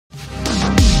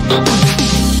What's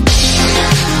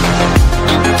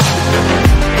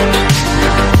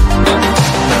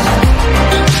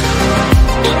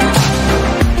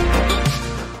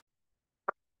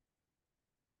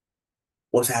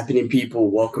happening,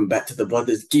 people? Welcome back to the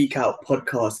Brothers Geek Out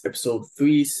podcast, episode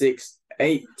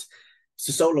 368. It's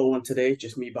a solo one today,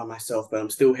 just me by myself, but I'm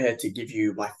still here to give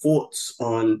you my thoughts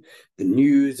on the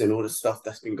news and all the stuff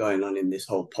that's been going on in this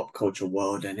whole pop culture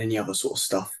world and any other sort of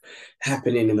stuff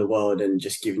happening in the world, and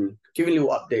just giving little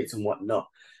updates and whatnot.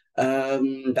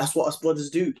 That's what us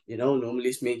brothers do, you know. Normally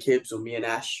it's me and Kibbs or me and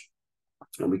Ash,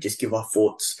 and we just give our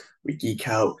thoughts, we geek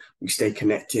out, we stay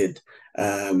connected,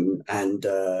 and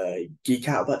geek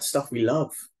out about the stuff we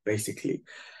love, basically.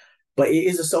 But it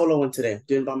is a solo one today. I'm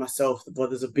doing it by myself. The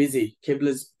brothers are busy.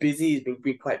 Kibler's busy. He's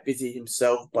been quite busy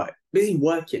himself, but busy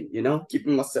working, you know,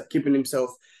 keeping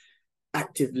himself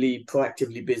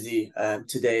proactively busy.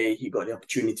 Today he got the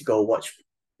opportunity to go watch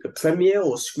the premiere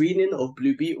or screening of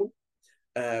Blue Beetle,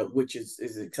 which is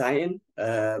exciting.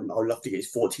 I would love to get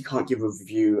his thoughts. He can't give a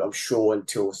review, I'm sure,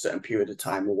 until a certain period of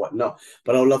time or whatnot,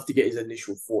 but I would love to get his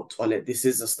initial thoughts on it. This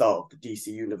is the start of the DC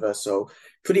universe, so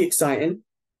pretty exciting.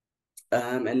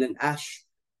 And then Ash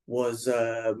was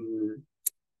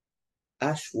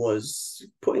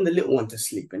putting the little one to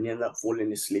sleep, and he ended up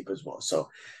falling asleep as well. So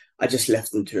I just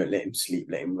left him to it, let him sleep,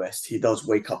 let him rest. He does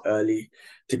wake up early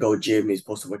to go gym. He's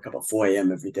supposed to wake up at 4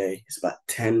 a.m. every day. It's about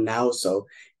 10 now, so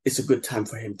it's a good time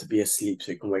for him to be asleep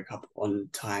so he can wake up on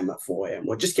time at 4 a.m.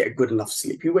 or just get a good enough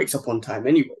sleep. He wakes up on time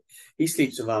anyway. He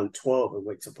sleeps around 12 and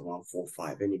wakes up around 4 or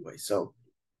 5 anyway. So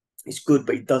it's good,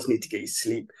 but he does need to get his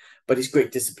sleep. But it's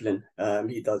great discipline.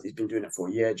 He's been doing it for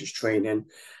a year, just training.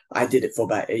 I did it for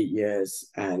about 8 years,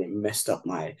 and it messed up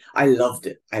I loved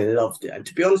it. And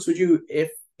to be honest with you,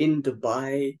 if in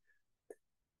Dubai,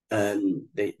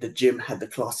 the gym had the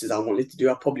classes I wanted to do,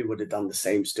 I probably would have done the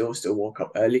same. Still woke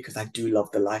up early because I do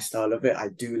love the lifestyle of it. I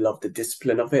do love the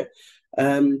discipline of it.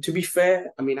 To be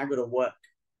fair, I mean, I got to work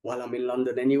while I'm in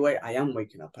London anyway. I am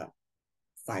waking up at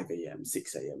 5 a.m.,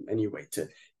 6 a.m. anyway to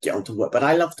get onto work. But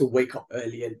I love to wake up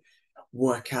early and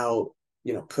work out,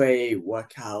 you know, pray,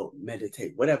 work out,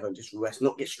 meditate, whatever, and just rest,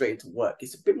 not get straight into work.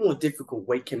 It's a bit more difficult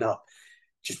waking up,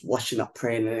 just washing up,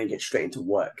 praying, and then get straight into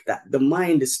work. That the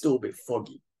mind is still a bit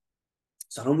foggy.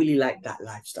 So I don't really like that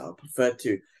lifestyle. I prefer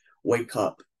to wake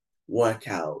up, work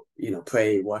out, you know,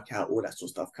 pray, work out, all that sort of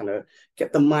stuff, kind of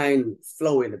get the mind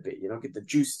flowing a bit, you know, get the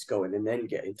juices going and then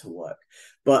get into work.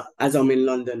 But as I'm in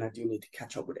London, I do need to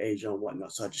catch up with Asia and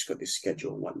whatnot. So I just got this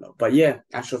schedule and whatnot. But yeah,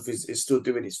 Ashraf is still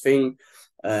doing his thing,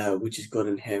 which is good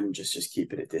on him, just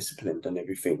keeping it disciplined and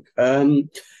everything.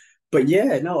 But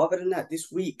yeah, no, other than that,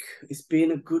 this week, it's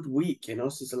been a good week, you know,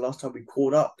 since the last time we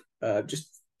caught up.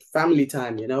 Just family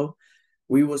time, you know.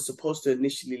 We were supposed to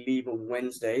initially leave on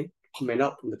Wednesday, coming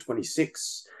up on the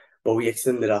 26th, but we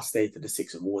extended our stay to the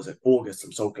 6th of August.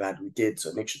 I'm so glad we did. So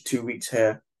an extra 2 weeks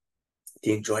here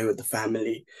to enjoy with the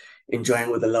family, enjoying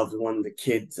with the loved one, the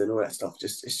kids and all that stuff.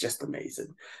 It's just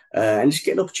amazing. And just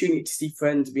get an opportunity to see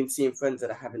friends. Been seeing friends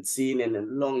that I haven't seen in a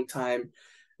long time.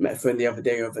 Met a friend the other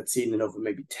day who I haven't seen in over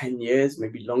maybe 10 years,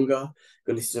 maybe longer.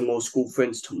 Going to see some more school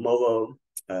friends tomorrow.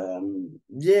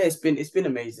 Yeah, it's been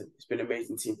amazing. It's been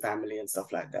amazing seeing family and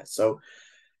stuff like that. So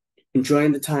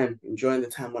enjoying the time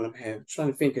while I'm here. I'm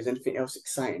trying to think, has anything else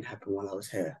exciting happened while I was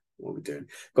here? What are we doing?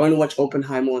 Going to watch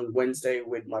Oppenheimer on Wednesday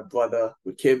with my brother,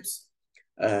 with Kibbs,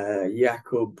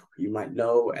 Jakub, you might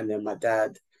know, and then my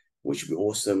dad, which would be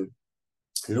awesome.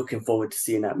 Looking forward to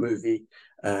seeing that movie.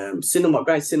 Cinema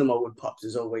with Pops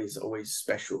is always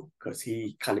special because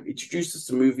he kind of introduced us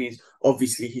to movies.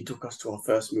 Obviously, he took us to our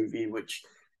first movie, which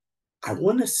I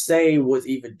want to say was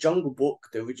either Jungle Book,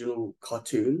 the original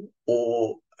cartoon,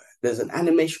 or there's an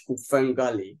animation called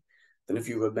Ferngully. I don't know if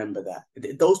you remember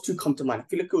that. Those two come to mind. I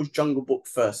feel like it was Jungle Book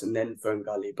first and then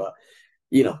Ferngully, but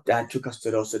you know, Dad took us to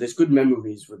those. So there's good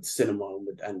memories with cinema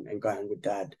and going with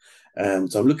Dad.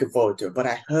 So I'm looking forward to it. But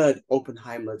I heard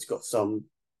Oppenheimer's got some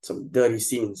dirty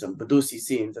scenes, some Badusi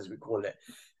scenes, as we call it.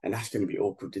 And that's going to be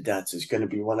awkward to Dad. So it's going to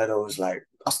be one of those like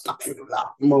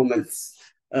astaghfirullah moments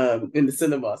in the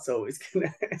cinema. So it's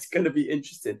gonna be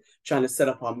interesting trying to set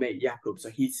up our mate Jakub so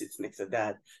he sits next to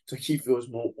Dad, so he feels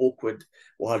more awkward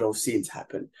while those scenes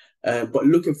happen. But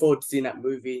looking forward to seeing that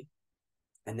movie,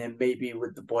 and then maybe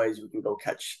with the boys we can go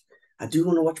catch. I do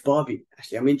want to watch Barbie.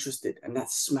 Actually, I'm interested, and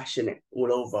that's smashing it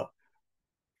all over.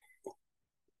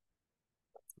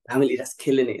 Apparently, that's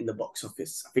killing it in the box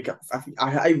office.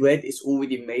 I read it's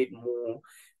already made more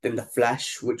than The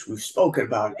Flash, which we've spoken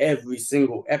about every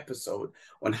single episode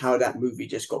on how that movie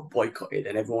just got boycotted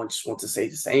and everyone just wants to say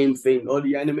the same thing. Oh,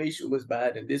 the animation was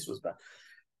bad and this was bad.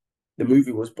 The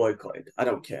movie was boycotted. I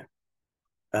don't care.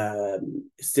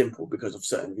 simple because of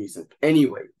certain reasons.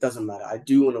 Anyway, doesn't matter. I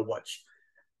do want to watch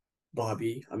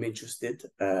Barbie. I'm interested.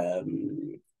 I've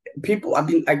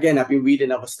been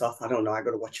reading other stuff. I don't know. I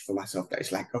got to watch it for myself. That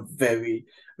it's like a very,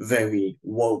 very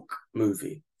woke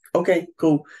movie. Okay,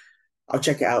 cool. I'll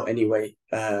check it out anyway.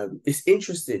 It's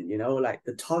interesting, like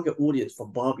the target audience for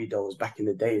Barbie dolls back in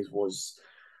the days was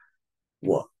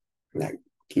what, like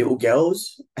little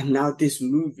girls, and now this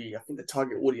movie, I think the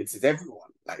target audience is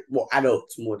everyone, like what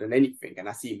adults more than anything. And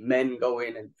I see men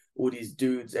going and all these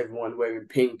dudes, everyone wearing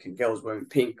pink and girls wearing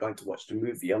pink going to watch the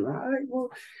movie. I'm like, all right, well,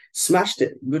 smashed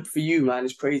it. Good for you, man.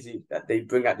 It's crazy that they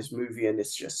bring out this movie and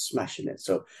it's just smashing it.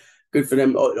 So good for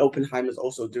them. Oppenheimer's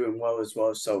also doing well as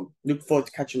well. So look forward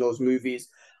to catching those movies.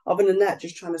 Other than that,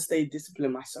 just trying to stay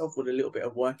disciplined myself with a little bit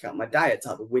of workout. My diet's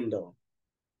out the window.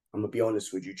 I'm gonna be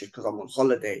honest with you, just because I'm on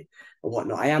holiday and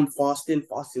whatnot. I am fasting.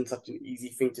 Fasting is such an easy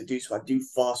thing to do. So I do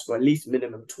fast for at least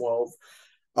minimum 12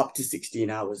 up to 16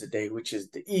 hours a day, which is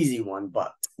the easy one.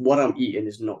 But what I'm eating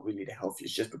is not really the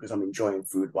healthiest, just because I'm enjoying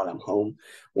food while I'm home.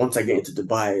 Once I get into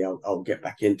Dubai, I'll get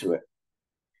back into it.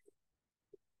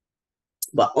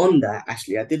 But on that,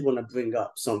 actually, I did want to bring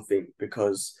up something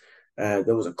because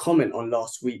there was a comment on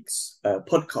last week's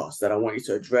podcast that I wanted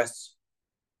to address.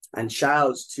 And shout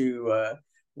outs to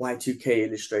Y2K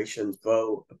Illustrations,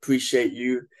 bro. Appreciate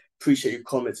you. Appreciate your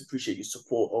comments. Appreciate your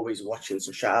support. Always watching.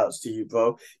 So shout outs to you,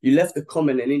 bro. You left a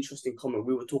comment, an interesting comment.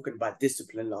 We were talking about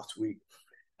discipline last week,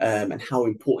 and how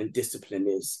important discipline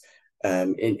is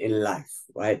in life,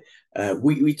 right?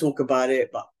 We talk about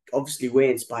it, but obviously we're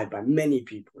inspired by many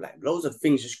people. Like loads of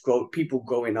things people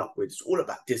growing up with. It's all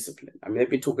about discipline. I mean, they've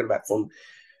been talking about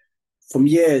from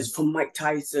years, from Mike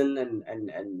Tyson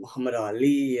and Muhammad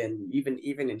Ali, and even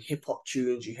in hip hop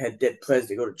tunes, you heard Dead Prez,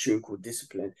 they got a tune called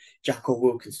Discipline. Jacko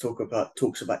Wilkins talks about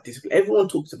discipline. Everyone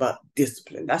talks about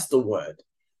discipline. That's the word.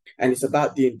 And it's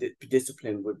about being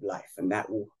disciplined with life, and that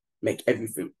will make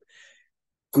everything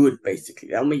good, basically.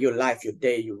 That'll make your life, your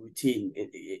day, your routine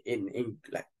in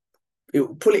like it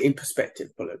will put it in perspective,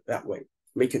 put it that way.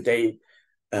 Make your day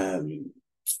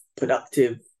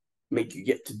productive, make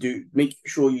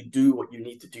sure you do what you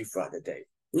need to do throughout the day.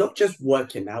 Not just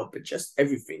working out, but just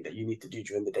everything that you need to do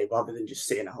during the day, rather than just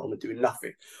sitting at home and doing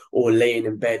nothing or laying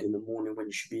in bed in the morning when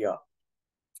you should be up.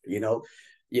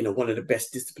 One of the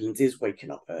best disciplines is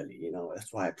waking up early.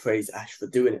 That's why I praise Ash for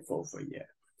doing it for over a year.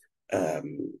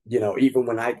 Even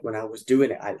when I was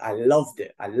doing it, I loved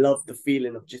it. I loved the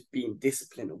feeling of just being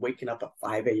disciplined and waking up at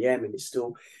 5 a.m. and it's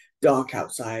still dark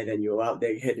outside and you're out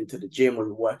there heading to the gym or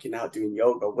you're working out, doing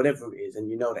yoga, whatever it is, and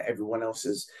you know that everyone else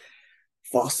is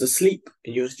fast asleep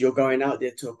and you're going out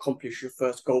there to accomplish your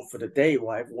first goal for the day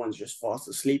while everyone's just fast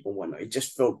asleep and whatnot. It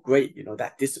just felt great.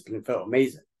 That discipline felt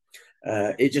amazing.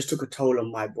 It just took a toll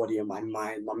on my body and my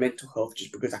mind, my mental health,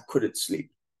 just because I couldn't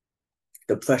sleep.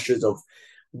 The pressures of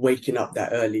waking up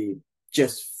that early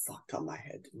just fucked up my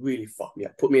head, really fucked me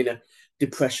up, put me in a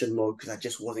depression mode because I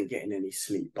just wasn't getting any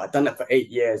sleep. But I'd done that for 8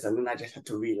 years, and then I just had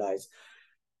to realize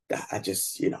that I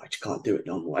just can't do it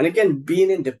no more. And again,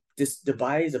 being in this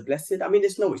Dubai is a blessing. I mean,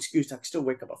 there's no excuse. I can still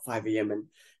wake up at 5 a.m. and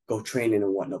go training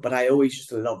and whatnot. But I always used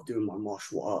to love doing my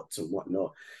martial arts and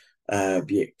whatnot,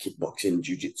 be it kickboxing,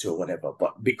 jiu-jitsu or whatever.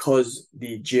 But because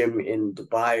the gym in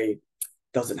Dubai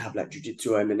doesn't have like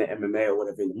jiu-jitsu or MMA or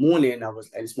whatever in the morning, and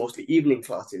it's mostly evening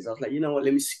classes. I was like, you know what,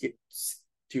 let me skip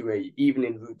to a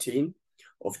evening routine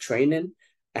of training,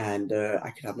 and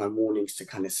I could have my mornings to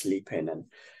kind of sleep in. And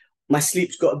my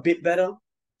sleep's got a bit better,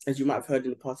 as you might have heard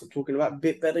in the past of talking about, a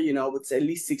bit better. I would say at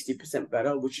least 60%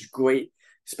 better, which is great,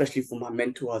 especially for my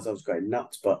mental as I was going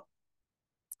nuts. But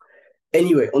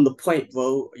anyway, on the point,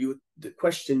 bro, the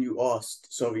question you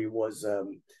asked, sorry, was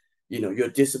your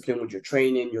discipline with your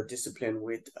training, your discipline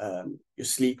with your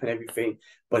sleep and everything,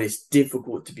 but it's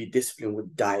difficult to be disciplined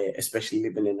with diet, especially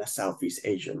living in a Southeast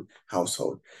Asian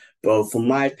household. But from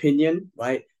my opinion,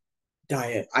 right,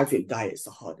 I think diet is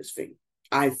the hardest thing.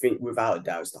 I think without a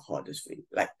doubt, it's the hardest thing.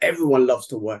 Like everyone loves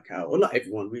to work out, well, not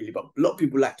everyone really, but a lot of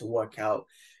people like to work out.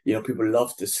 People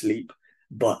love to sleep,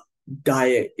 but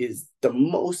diet is the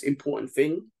most important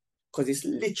thing because it's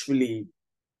literally,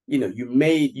 you know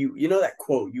that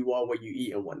quote, you are what you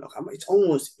eat and whatnot. It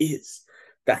almost is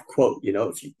that quote,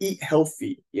 if you eat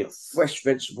healthy, fresh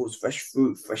vegetables, fresh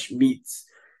fruit, fresh meats,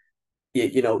 you're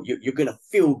going to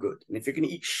feel good. And if you're going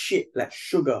to eat shit like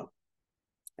sugar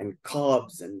and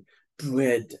carbs and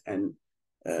bread and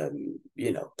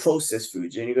processed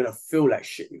foods, and you're gonna feel like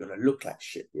shit, you're gonna look like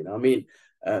shit, you know what I mean?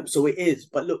 So it is,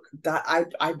 but look, that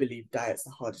I believe diet's the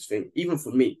hardest thing, even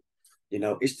for me.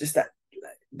 It's just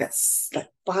that's like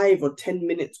 5 or 10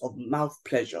 minutes of mouth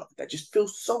pleasure that just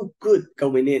feels so good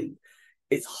going in,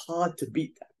 it's hard to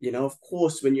beat that. You know, of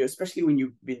course, especially when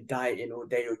you've been dieting all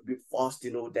day or you've been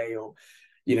fasting all day or,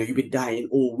 you know, you've been dieting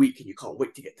all week and you can't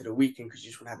wait to get to the weekend because you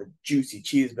just want to have a juicy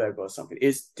cheeseburger or something.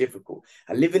 It's difficult.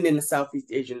 And living in a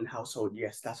Southeast Asian household,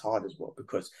 yes, that's hard as well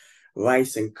because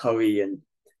rice and curry and,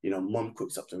 you know, mom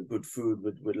cooks up some good food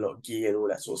with a lot of ghee and all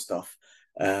that sort of stuff.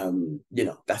 You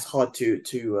know, that's hard to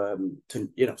you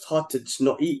know, it's hard to just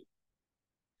not eat.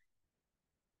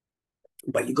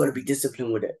 But you got to be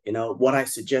disciplined with it. You know, what I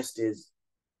suggest is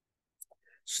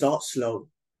start slow.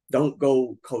 Don't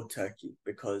go cold turkey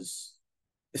because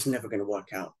it's never going to work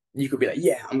out. You could be like,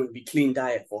 yeah, I'm going to be clean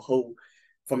diet for whole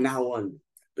from now on,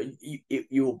 but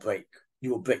you will break.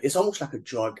 You will break. It's almost like a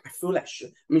drug. I feel like I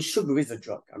mean, sugar is a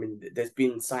drug. I mean, there's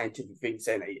been scientific things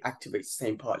saying that it activates the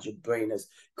same parts of your brain as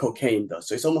cocaine does.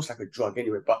 So it's almost like a drug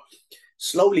anyway. But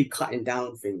slowly cutting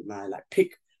down things, man. Like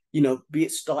pick, you know, be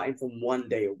it starting from one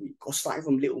day a week or starting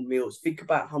from little meals. Think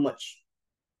about how much.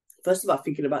 First of all,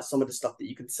 thinking about some of the stuff that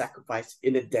you can sacrifice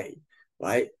in a day,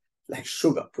 right? Like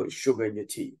sugar, putting sugar in your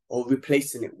tea or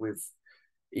replacing it with,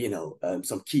 you know,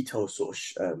 some keto sort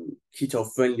of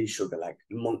keto friendly sugar like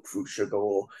monk fruit sugar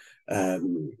or,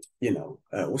 you know,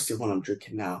 what's the one I'm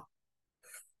drinking now?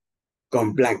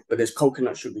 Gone blank, but there's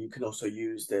coconut sugar you can also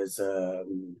use. There's,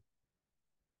 God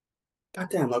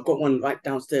damn, I've got one right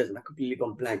downstairs and I completely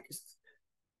gone blank. It's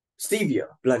stevia,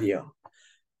 bloody hell.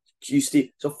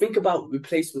 So think about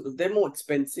replacement. They're more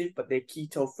expensive, but they're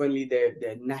keto friendly.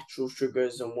 They're natural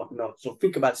sugars and whatnot. So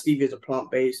think about stevia as a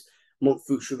plant based, monk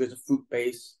fruit sugar as a fruit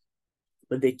base,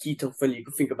 but they're keto friendly. You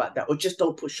can think about that, or just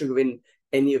don't put sugar in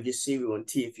any of your cereal and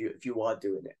tea if you are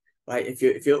doing it, right?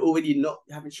 If you're already not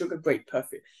having sugar, great,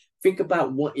 perfect. Think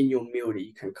about what in your meal that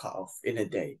you can cut off in a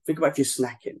day. Think about if you're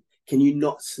snacking. Can you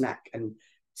not snack and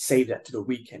save that to the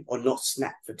weekend or not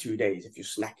snack for 2 days if you're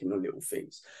snacking on little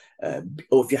things?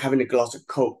 Or if you're having a glass of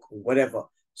Coke or whatever,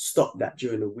 stop that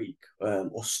during the week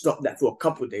or stop that for a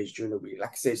couple of days during the week. Like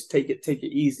I said, take it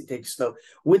easy, take it slow.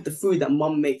 With the food that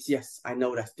mom makes, yes, I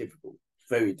know that's difficult,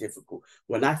 very difficult.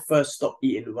 When I first stopped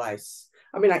eating rice,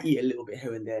 I mean, I eat a little bit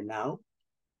here and there now,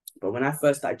 but when I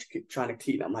first started trying to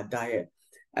clean up my diet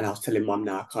and I was telling mom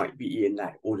now I can't be eating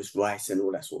like all this rice and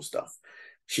all that sort of stuff,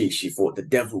 she thought the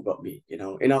devil got me. You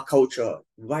know, in our culture,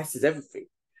 rice is everything.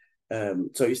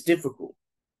 So it's difficult.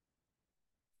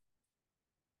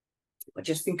 But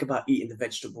just think about eating the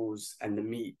vegetables and the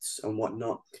meats and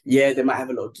whatnot. Yeah, they might have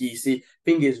a lot of ghee. See,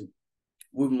 thing is,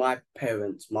 with my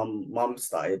parents, mum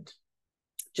started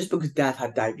just because dad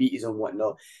had diabetes and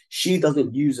whatnot. She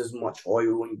doesn't use as much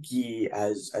oil and ghee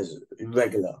as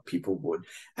regular people would.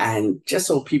 And just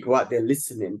so people out there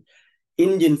listening,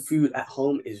 Indian food at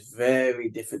home is very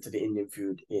different to the Indian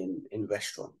food in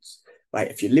restaurants. Right?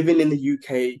 If you're living in the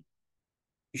UK,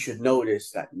 you should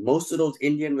notice that most of those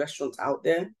Indian restaurants out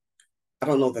there, I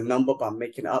don't know the number, but I'm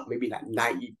making it up, maybe like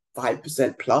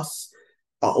 95% plus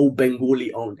are all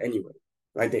Bengali owned anyway.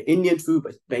 Right? The Indian food,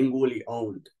 but it's Bengali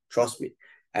owned. Trust me.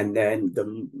 And then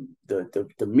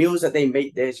the meals that they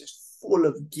make there is just full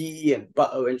of ghee and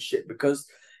butter and shit because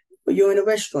but you're in a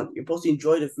restaurant. You're supposed to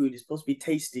enjoy the food. It's supposed to be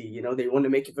tasty. You know, they want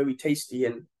to make it very tasty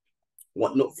and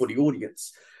whatnot for the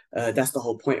audience. That's the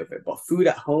whole point of it. But food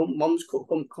at home, mom's cook,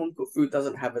 home cooked food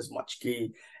doesn't have as much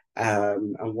ghee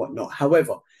and whatnot.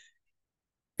 However,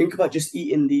 think about just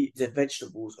eating the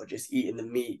vegetables or just eating the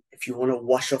meat. If you want to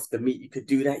wash off the meat, you could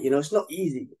do that. You know, it's not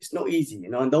easy. It's not easy,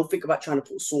 you know, and don't think about trying to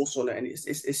put sauce on it and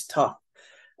it's tough.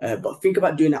 But think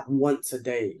about doing that once a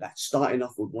day, like starting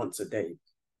off with once a day.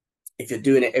 If you're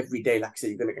doing it every day, like I said,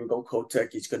 you're going to go cold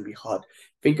turkey, it's going to be hard.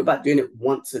 Think about doing it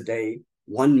once a day,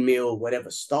 one meal,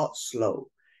 whatever. Start slow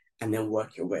and then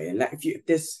work your way. And like if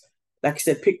this, like I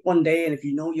said, pick one day, and if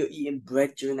you know you're eating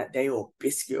bread during that day or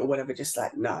biscuit or whatever, just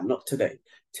like, nah, not today.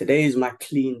 Today is my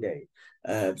clean day.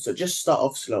 So just start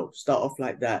off slow, start off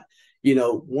like that. You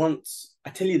know, once I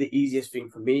tell you the easiest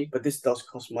thing for me, but this does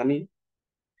cost money.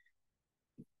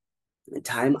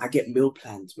 Time I get meal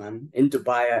plans, man. In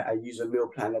Dubai, I use a meal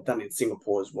plan. I've done it in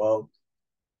Singapore as well.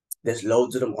 There's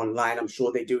loads of them online. I'm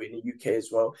sure they do it in the UK as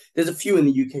well. There's a few in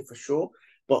the UK for sure.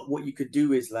 But what you could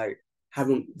do is like have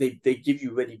them. They give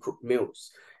you ready cooked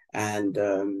meals, and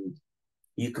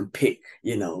you can pick.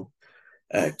 You know,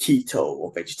 keto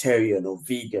or vegetarian or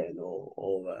vegan or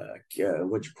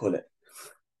what do you call it?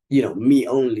 You know, meat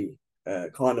only,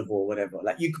 carnivore, whatever.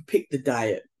 Like you could pick the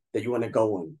diet that you want to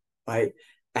go on, right?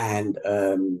 And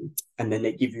then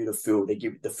they give you the food. They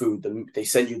give you the food. They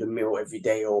send you the meal every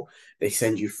day, or they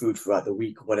send you food throughout the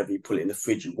week, or whatever. You put it in the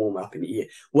fridge, you warm it up and eat it,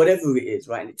 whatever it is,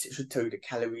 right? And it should tell you the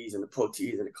calories and the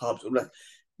proteins and the carbs. All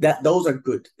that. Those are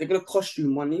good. They're gonna cost you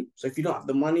money. So if you don't have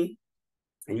the money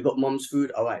and you got mom's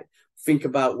food, all right, think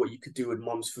about what you could do with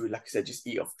mom's food. Like I said, just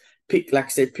eat off. Pick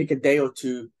a day or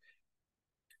two,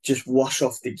 just wash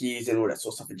off the gears and all that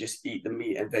sort of stuff and just eat the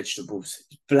meat and vegetables.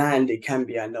 Bland it can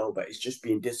be, I know, but it's just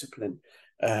being disciplined.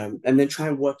 And then try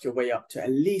and work your way up to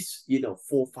at least, 4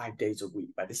 or 5 days a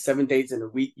week. By the 7 days in a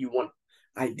week,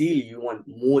 ideally you want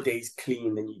more days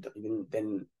clean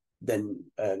than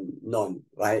none,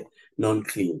 right?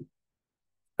 Non-clean.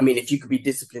 I mean, if you could be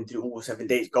disciplined through all 7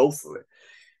 days, go for it.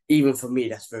 Even for me,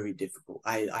 that's very difficult.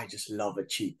 I just love a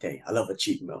cheat day. I love a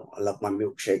cheat meal. I love my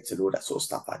milkshakes and all that sort of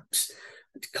stuff. I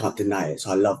can't deny it.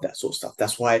 So I love that sort of stuff.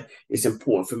 That's why it's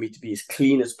important for me to be as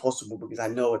clean as possible, because I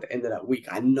know at the end of that week,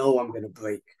 I know I'm going to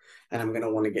break and I'm going to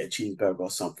want to get a cheeseburger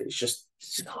or something. It's just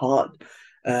hard.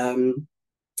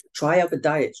 Try other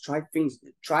diets, try things,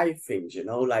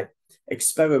 like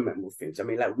experiment with things. I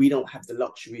mean, like, we don't have the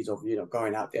luxuries of,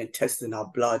 going out there and testing our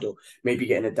blood or maybe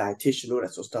getting a dietitian, all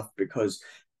that sort of stuff, because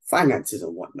finances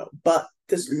and whatnot. But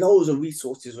there's loads of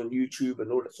resources on YouTube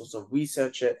and all that sort of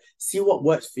research it. See what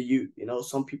works for you.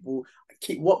 Some people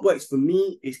what works for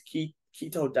me is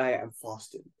keto diet and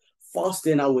fasting.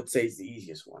 Fasting, I would say, is the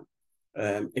easiest one.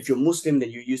 If you're Muslim,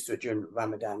 then you're used to it during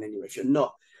Ramadan anyway. If you're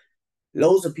not,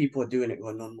 loads of people are doing it who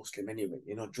are non-Muslim anyway.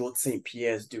 George St.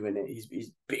 Pierre's doing it.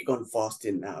 He's big on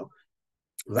fasting now.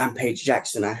 Rampage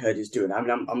Jackson, I heard, is doing. I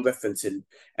mean, I'm referencing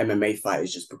MMA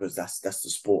fighters just because that's the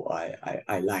sport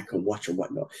I like and watch and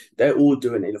whatnot. They're all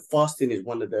doing it. Fasting is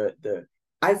one of the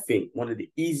I think one of the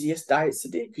easiest diets to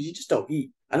do, because you just don't eat.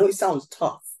 I know it sounds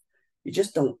tough. You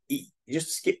just don't eat. You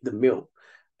just skip the meal.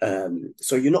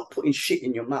 So you're not putting shit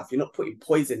in your mouth. You're not putting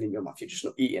poison in your mouth. You're just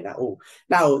not eating at all.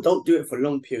 Now, don't do it for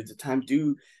long periods of time.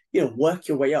 Work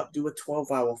your way up. Do a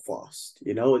 12-hour fast,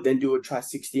 then try a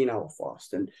 16-hour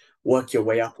fast and work your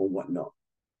way up or whatnot.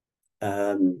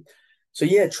 So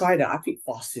yeah, try that. I think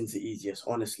fasting's the easiest,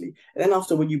 honestly. And then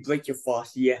after, when you break your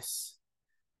fast, yes,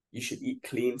 you should eat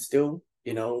clean still.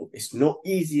 It's not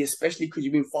easy, especially because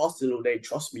you've been fasting all day.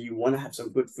 Trust me, you want to have some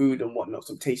good food and whatnot,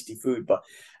 some tasty food. But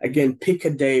again, pick a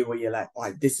day where you're like, all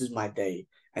right, this is my day,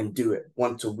 and do it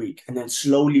once a week. And then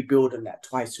slowly build on that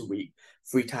twice a week,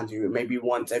 3 times a week, maybe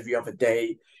once every other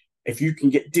day. If you can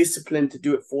get disciplined to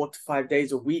do it 4 to 5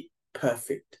 days a week,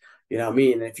 perfect. You know what I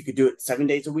mean? And if you could do it 7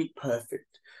 days a week,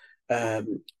 perfect.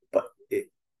 But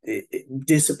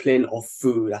discipline of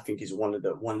food, I think, is one of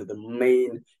the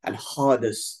main and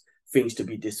hardest things to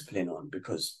be disciplined on,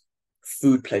 because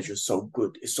food pleasure is so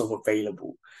good, it's so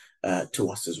available to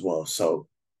us as well. So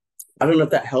I don't know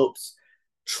if that helps.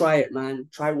 Try it, man.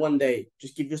 Try one day.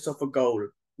 Just give yourself a goal.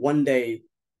 One day,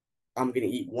 I'm gonna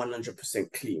eat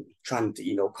 100% clean. Trying to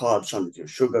eat no carbs, trying to do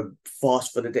sugar,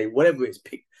 fast for the day, whatever it is.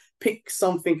 Pick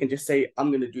something and just say,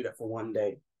 I'm gonna do that for one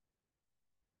day.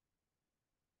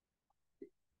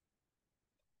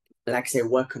 Like I say,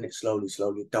 work on it slowly.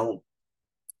 Don't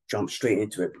jump straight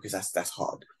into it, because that's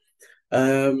hard.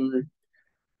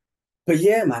 But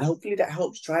yeah, man, hopefully that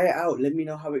helps. Try it out. Let me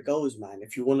know how it goes, man.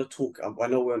 If you want to talk, I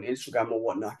know we're on Instagram or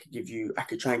whatnot. I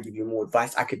could try and give you more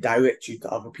advice. I could direct you to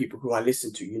other people who I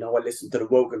listen to. I listen to the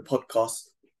Rogan podcast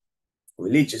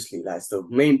religiously. That's the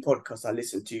main podcast I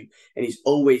listen to. And he's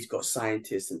always got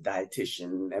scientists and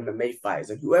dietitians and MMA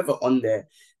fighters and whoever on there.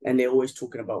 And they're always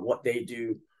talking about what they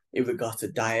do in regards to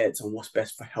diets and what's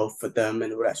best for health for them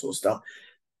and all that sort of stuff.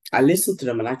 I listen to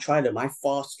them and I try them. I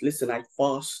fast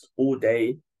all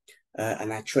day.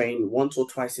 And I train once or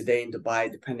twice a day in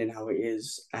Dubai, depending how it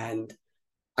is. And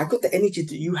I got the energy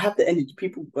you have the energy.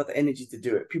 People got the energy to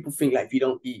do it. People think like if you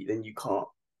don't eat, then you can't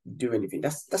do anything.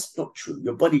 That's not true.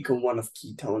 Your body can run off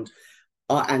ketones.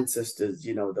 Our ancestors,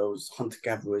 those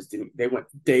hunter-gatherers, they went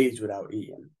days without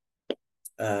eating.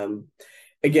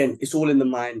 Again, it's all in the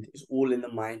mind. It's all in the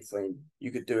mind frame.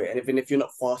 You could do it. And even if you're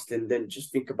not fasting, then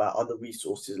just think about other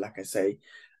resources, like I say,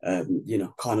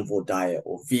 carnivore diet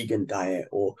or vegan diet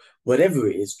or whatever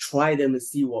it is. Try them and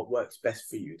see what works best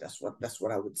for you. That's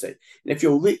what I would say. And if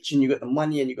you're rich and you got the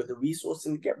money and you got the resources,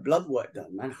 and get blood work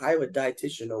done, man, hire a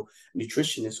dietitian or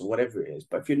nutritionist or whatever it is.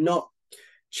 But if you're not,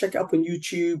 check it up on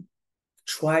YouTube.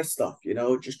 Try stuff.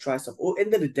 Just try stuff. Or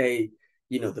end of the day,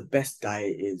 the best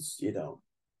diet is,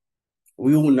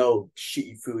 we all know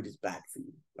shitty food is bad for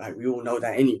you, right? We all know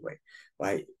that anyway,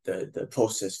 right? The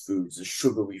processed foods, the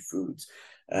sugary foods,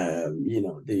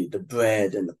 the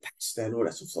bread and the pasta and all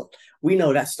that sort of stuff. We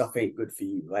know that stuff ain't good for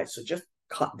you, right? So just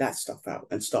cut that stuff out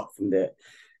and start from there.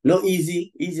 Not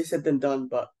easier said than done,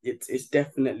 but it's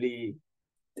definitely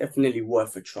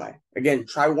worth a try. Again,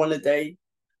 try one a day,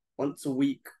 once a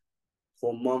week,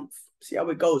 for a month. See how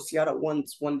it goes. See how that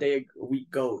one day a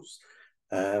week goes.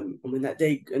 And when that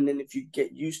day, and then if you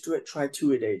get used to it, try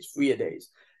 2 a days, 3 a days.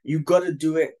 You got to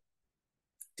do it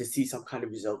to see some kind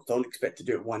of results. Don't expect to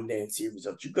do it one day and see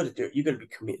results. You've got to do it. You've got to be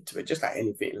committed to it, just like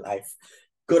anything in life.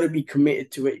 Got to be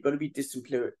committed to it. You've got to be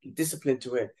disciplined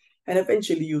to it. And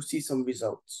eventually you'll see some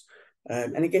results.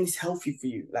 And again, it's healthy for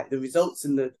you. Like the results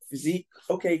in the physique,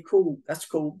 okay, cool, that's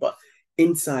cool. But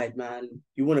inside, man,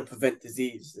 you want to prevent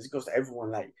disease. This goes to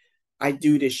everyone. Like, I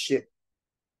do this shit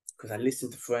because I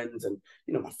listen to friends and,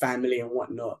 you know, my family and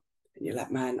whatnot. And you're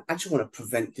like, man, I just want to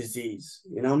prevent disease.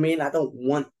 You know what I mean? I don't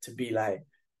want to be like,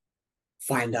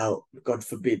 find out, God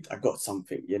forbid, I got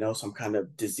something, you know, some kind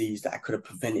of disease that I could have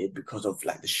prevented because of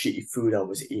like the shitty food I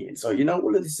was eating. So, you know,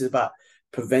 all of this is about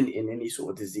preventing any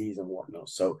sort of disease and whatnot.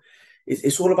 So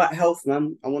it's all about health,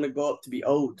 man. I want to go up to be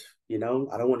old, you know.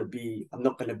 I don't want to be, I'm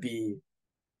not going to be,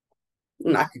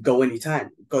 you know, I could go anytime,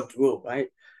 God will, right?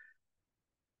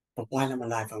 But while I'm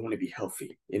alive, I want to be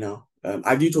healthy, you know.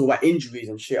 I do talk about injuries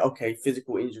and shit. Okay,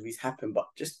 physical injuries happen, but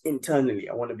just internally,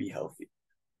 I want to be healthy.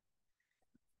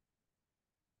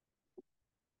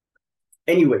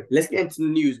 Anyway, let's get into the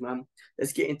news, man.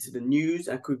 Let's get into the news.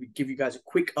 I could give you guys a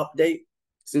quick update.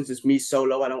 Since it's me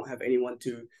solo, I don't have anyone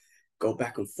to go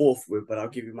back and forth with, but I'll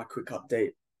give you my quick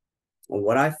update on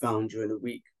what I found during the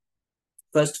week.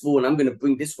 First of all, and I'm going to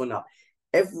bring this one up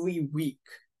every week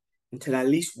until I at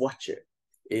least watch it,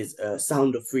 is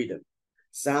Sound of Freedom.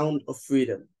 Sound of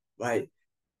Freedom, right?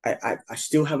 I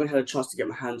still haven't had a chance to get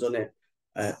my hands on it.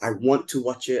 I want to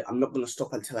watch it. I'm not going to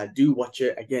stop until I do watch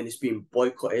it. Again, it's being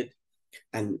boycotted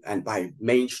and by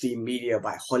mainstream media,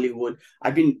 by Hollywood.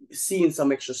 I've been seeing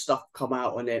some extra stuff come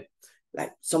out on it,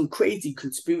 like some crazy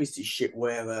conspiracy shit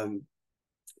where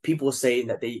people are saying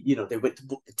that they, you know, they went to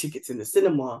book the tickets in the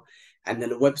cinema and then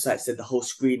the website said the whole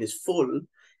screen is full.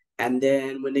 And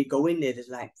then when they go in there, there's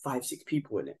like 5, 6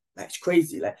 people in it. Like, it's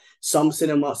crazy. Like some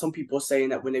people are saying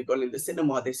that when they've gone in the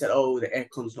cinema, they said, oh, the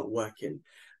aircon's not working,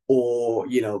 or,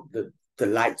 you know, the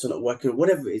lights are not working,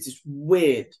 whatever it is. It's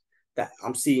weird that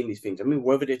I'm seeing these things. I mean,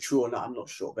 whether they're true or not, I'm not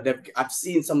sure. But I've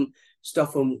seen some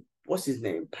stuff from, what's his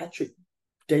name? Patrick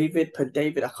David, I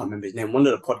can't remember his name. One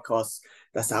of the podcasts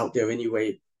that's out there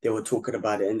anyway, they were talking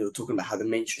about it, and they were talking about how the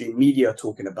mainstream media are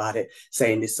talking about it,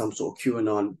 saying there's some sort of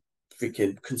QAnon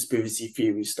freaking conspiracy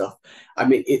theory stuff. I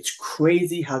mean, it's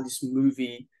crazy how this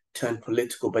movie turned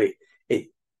political, but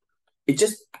it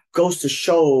just goes to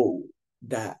show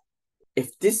that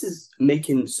if this is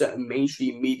making certain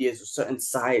mainstream medias or certain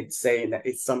sides saying that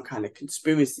it's some kind of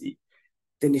conspiracy,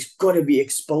 then it's got to be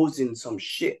exposing some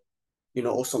shit, you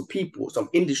know, or some people, some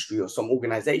industry, or some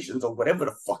organizations, or whatever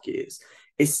the fuck it is.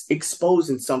 It's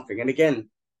exposing something. And again,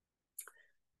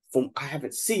 I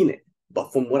haven't seen it,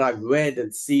 but from what I've read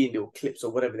and seen, or clips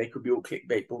or whatever, they could be all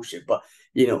clickbait bullshit. But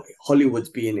you know, Hollywood's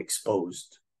being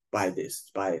exposed by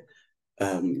this, by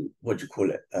what do you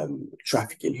call it?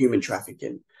 Trafficking, human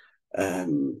trafficking.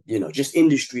 You know, just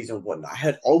industries and whatnot. I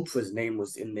heard Oprah's name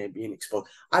was in there being exposed.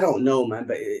 I don't know, man,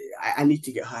 but I need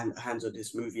to get hands on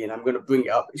this movie, and I'm going to bring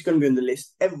it up. It's going to be on the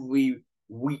list every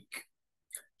week,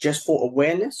 just for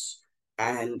awareness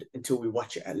and until we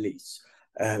watch it at least.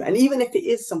 And even if it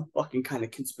is some fucking kind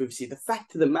of conspiracy, the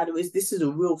fact of the matter is this is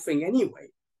a real thing anyway.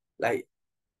 Like,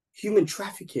 human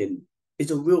trafficking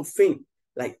is a real thing.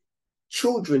 Like,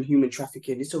 children human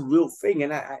trafficking, it's a real thing.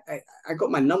 And I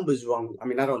got my numbers wrong. I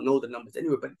mean, I don't know the numbers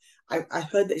anyway, but I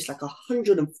heard that it's like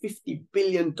 $150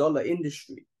 billion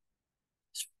industry.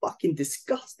 It's fucking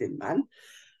disgusting, man.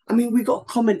 I mean, we got a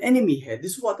common enemy here.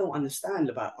 This is what I don't understand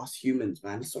about us humans,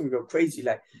 man. It's something real crazy.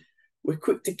 Like, we're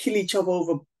quick to kill each other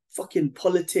over fucking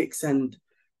politics and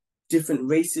different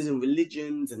races and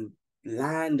religions and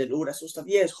land and all that sort of stuff.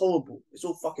 Yeah, it's horrible. It's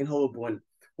all fucking horrible and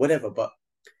whatever. But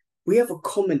we have a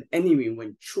common enemy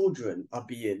when children are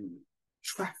being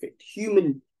trafficked.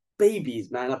 Human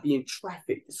babies, man, are being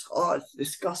trafficked. It's hard, it's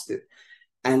disgusting.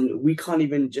 And we can't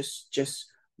even just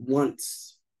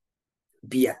once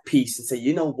be at peace and say,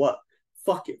 you know what?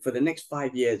 Fuck it. For the next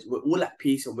 5 years, we're all at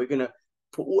peace and we're going to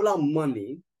put all our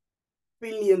money,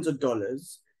 billions of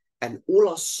dollars, and all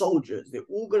our soldiers, they're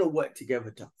all going to work together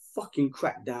to fucking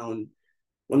crack down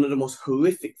one of the most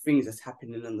horrific things that's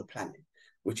happening on the planet,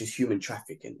 which is human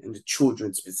trafficking, and the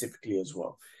children specifically as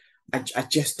well. I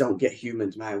just don't get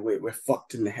humans, man. We're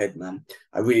fucked in the head, man.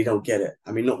 I really don't get it.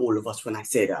 I mean, not all of us. When I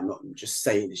say that, I'm just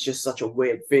saying it's just such a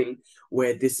weird thing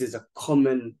where this is a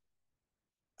common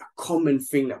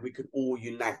thing that we could all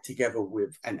unite together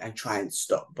with and try and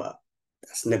stop. But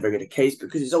that's never the case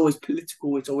because it's always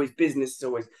political, it's always business, it's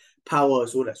always power,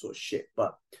 it's all that sort of shit.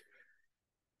 But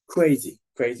crazy.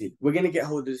 We're gonna get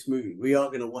hold of this movie. We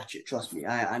are gonna watch it. Trust me.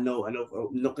 I know. I'm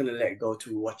not gonna let it go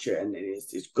till we watch it, and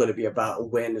it's got to be about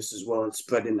awareness as well and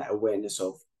spreading that awareness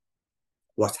of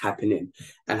what's happening,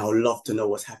 and I'd love to know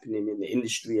what's happening in the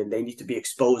industry, and they need to be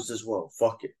exposed as well.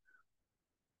 Fuck it.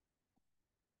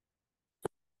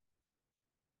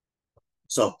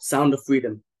 So, Sound of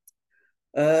Freedom.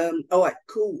 All right,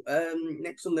 cool.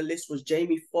 Next on the list was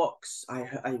Jamie Foxx.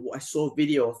 I saw a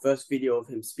video, a first video of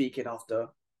him speaking after,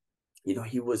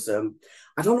 he was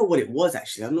I don't know what it was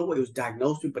actually. I don't know what he was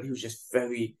diagnosed with, but he was just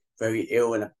very, very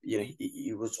ill, and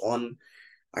he was on.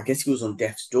 I guess he was on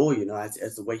death's door,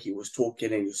 as the way he was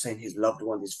talking, and he was saying his loved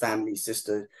one, his family,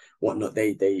 sister, whatnot,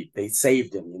 they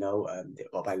saved him,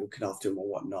 by looking after him or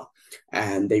whatnot,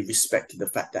 and they respected the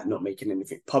fact that not making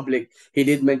anything public. He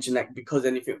did mention that because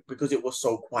it was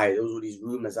so quiet, there was all these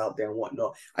rumors out there and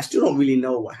whatnot. I still don't really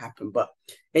know what happened, but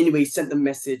anyway, he sent the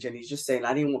message, and he's just saying,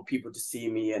 I didn't want people to see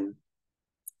me and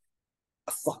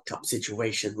a fucked up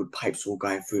situation with pipes all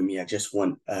going through me. I just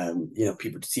want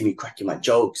people to see me cracking my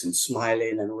jokes and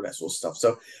smiling and all that sort of stuff.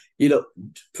 So,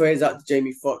 prayers out to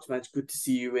Jamie Foxx, man. It's good to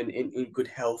see you in good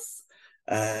health.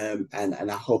 And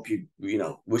I hope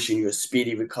wishing you a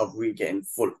speedy recovery, getting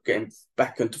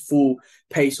back into full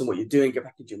pace on what you're doing, get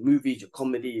back into your movies, your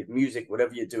comedy, your music,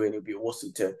 whatever you're doing. It'd be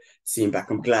awesome to see him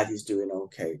back. I'm glad he's doing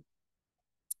okay.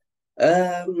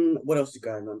 What else is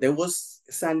going on? There was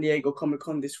San Diego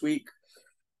Comic-Con this week.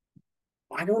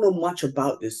 I don't know much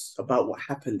about what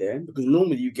happened there, because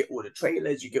normally you get all the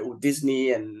trailers, you get all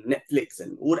Disney and Netflix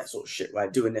and all that sort of shit,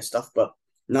 right, doing their stuff, but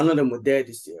none of them were there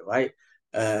this year, right?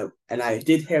 And I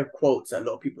did hear quotes, a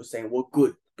lot of people saying, well,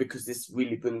 good, because this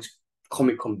really brings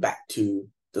Comic-Con back to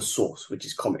the source, which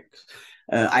is comics.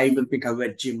 I even think I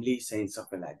read Jim Lee saying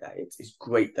something like that. It's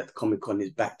great that Comic-Con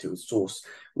is back to its source,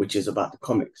 which is about the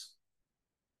comics.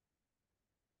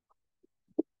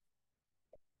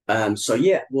 So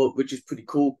yeah, well, which is pretty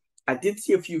cool. I did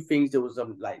see a few things. There was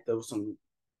some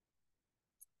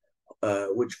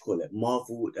what do you call it?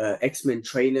 Marvel X-Men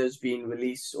trainers being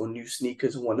released, or new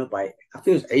sneakers and whatnot by, I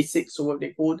think it was ASICS or what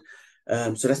they called.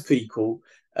 So that's pretty cool.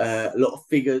 A lot of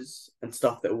figures and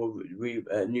stuff that were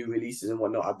new releases and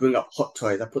whatnot. I bring up Hot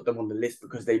Toys. I put them on the list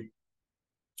because I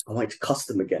wanted to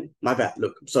custom again. My bad.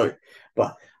 Look, I'm sorry,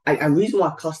 but reason why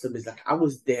I custom is, like, I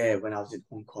was there when I was in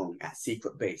Hong Kong at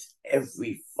Secret Base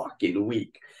every fucking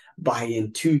week,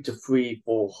 buying 2 to 3,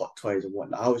 4 Hot Toys and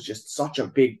whatnot. I was just such a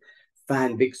big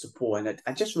fan, big support, and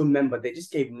I just remember they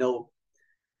just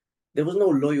there was no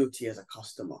loyalty as a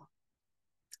customer,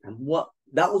 and what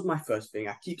that was my first thing.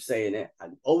 I keep saying it,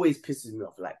 and always pisses me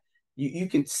off. Like, you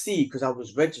can see, because I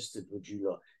was registered with you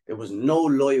lot, there was no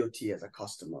loyalty as a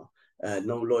customer.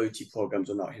 No loyalty programs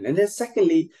or nothing. And then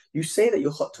secondly, you say that your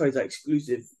Hot Toys are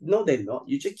exclusive. No, they're not.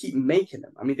 You just keep making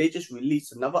them. I mean, they just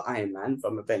released another Iron Man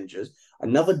from Avengers,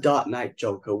 another Dark Knight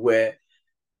Joker, where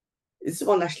this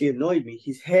one actually annoyed me.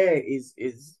 His hair is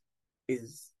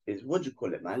what do you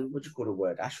call it, man? What do you call the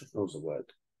word? Ashraf knows the word.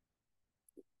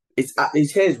 It's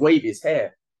his hair is wavy. His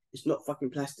hair. It's not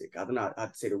fucking plastic. I don't know how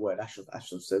to say the word. Ashraf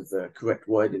says the correct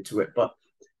word into it, but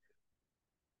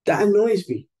that annoys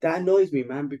me. That annoys me,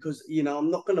 man, because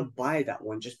I'm not gonna buy that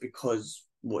one just because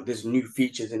there's new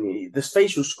features in it. The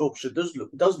facial sculpture does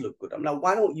look good. I'm like,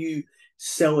 why don't you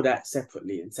sell that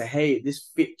separately and say, hey, this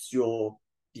fits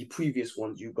the previous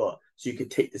ones you got, so you can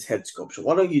take this head sculpture.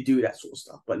 Why don't you do that sort of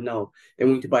stuff? But no, they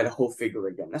want you to buy the whole figure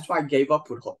again. That's why I gave up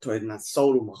with Hot Toys and I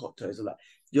sold all my Hot Toys. I'm like,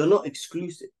 you're not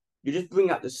exclusive. You just bring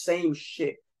out the same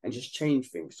shit and just change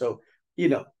things. So,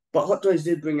 but Hot Toys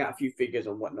did bring out a few figures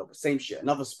and whatnot, but same shit.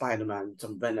 Another Spider-Man,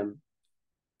 some Venom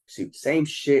suit, same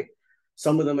shit.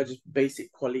 Some of them are just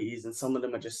basic qualities, and some of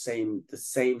them are just saying the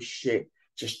same shit,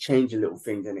 just change a little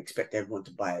things and expect everyone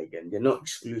to buy again. They're not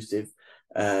exclusive,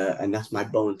 and that's my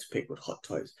bone to pick with Hot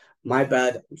Toys. My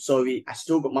bad. I'm sorry. I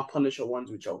still got my Punisher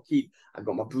ones, which I'll keep. I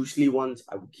got my Bruce Lee ones.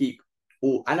 I will keep.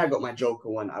 Oh, and I got my Joker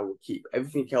one. I will keep.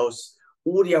 Everything else,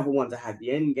 all the other ones I had, the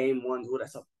Endgame ones, all that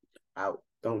stuff, out.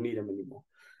 Don't need them anymore.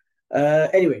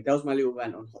 Anyway, that was my little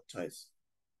rant on Hot Toys.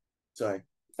 Sorry.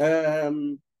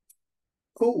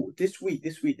 Cool. This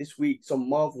week, some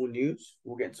Marvel news.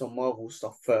 We'll get some Marvel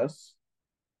stuff first.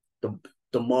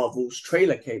 The Marvels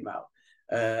trailer came out.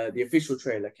 The official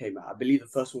trailer came out. I believe the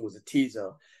first one was a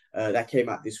teaser. That came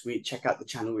out this week. Check out the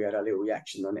channel. We had a little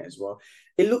reaction on it as well.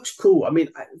 It looks cool. I mean,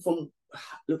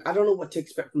 look, I don't know what to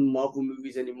expect from Marvel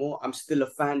movies anymore. I'm still a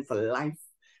fan for life.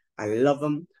 I love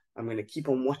them. I'm gonna keep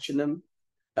on watching them.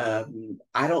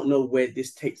 I don't know where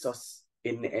this takes us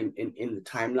in the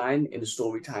timeline, in the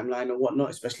story timeline or whatnot,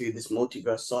 especially this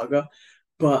multiverse saga.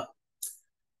 But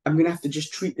I'm gonna have to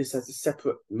just treat this as a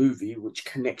separate movie, which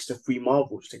connects the three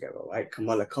Marvels together, right?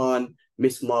 Kamala Khan,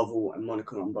 Miss Marvel, and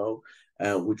Monica Rambeau,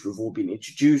 which we've all been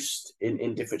introduced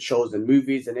in different shows and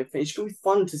movies and everything. It's gonna be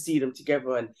fun to see them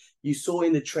together. And you saw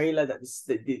in the trailer that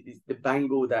the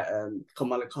bangle that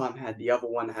Kamala Khan had, the other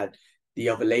one had the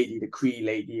other lady, the Kree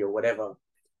lady or whatever,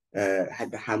 had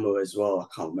the hammer as well. I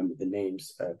can't remember the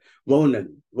names.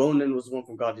 Ronan. Ronan was one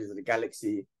from Guardians of the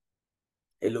Galaxy.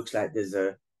 It looks like there's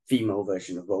a female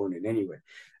version of Ronan anyway.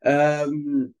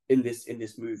 In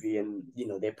this movie, and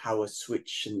their powers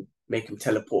switch and make them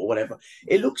teleport or whatever.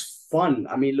 It looks fun.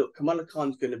 I mean, look, Kamala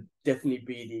Khan's gonna definitely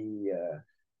be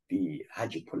the how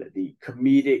do you pull it, the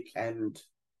comedic and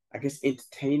I guess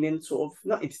entertaining sort of,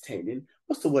 not entertaining,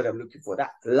 what's the word I'm looking for?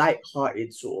 That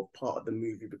light-hearted sort of part of the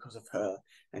movie because of her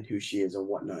and who she is and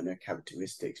whatnot and her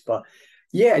characteristics. But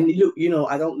yeah, and look,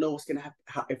 I don't know what's gonna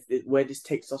happen where this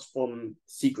takes us from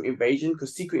Secret Invasion,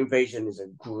 because Secret Invasion is a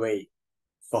great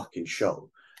fucking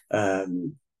show,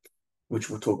 which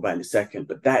we'll talk about in a second.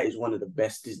 But that is one of the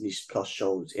best Disney Plus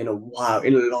shows in a while,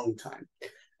 in a long time.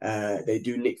 They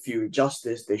do Nick Fury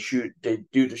justice. They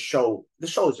do the show. The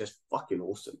show is just fucking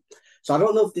awesome. So I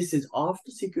don't know if this is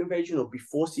after Secret Invasion or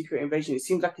before Secret Invasion. It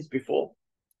seems like it's before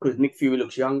because Nick Fury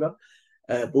looks younger.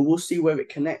 But we'll see where it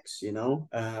connects, and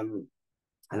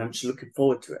I'm just looking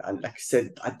forward to it. And like I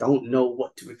said, I don't know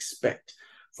what to expect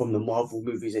from the Marvel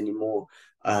movies anymore.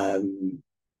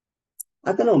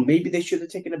 I don't know. Maybe they should have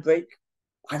taken a break.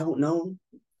 I don't know.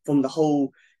 From the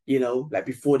whole, like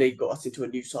before they got us into a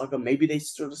new saga, maybe they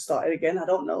sort of started again. I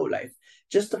don't know. Like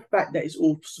just the fact that it's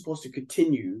all supposed to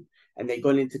continue and they've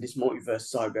gone into this multiverse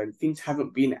saga and things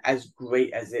haven't been as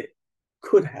great as it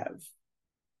could have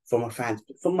from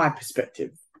my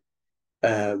perspective.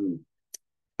 I'm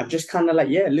just kind of like,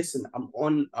 yeah, listen, I'm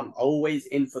always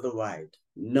in for the ride.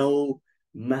 No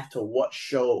matter what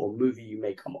show or movie you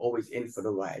make, I'm always in for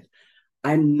the ride.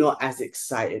 I'm not as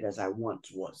excited as I once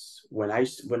was when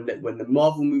the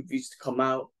Marvel movies come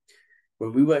out,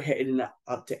 when we were heading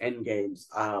up to End Games.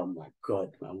 Oh my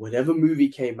god, man! Whatever movie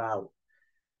came out,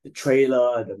 the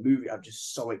trailer, the movie, I'm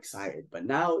just so excited. But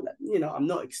now, I'm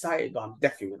not excited, but I'm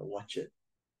definitely gonna watch it.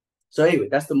 So anyway,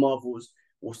 that's the Marvels.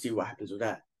 We'll see what happens with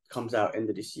that. Comes out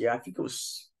end of this year. I think it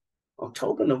was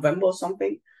October, November or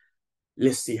something.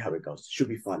 Let's see how it goes. Should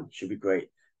be fun. Should be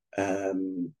great.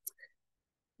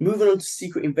 Moving on to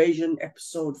Secret Invasion,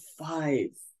 episode 5.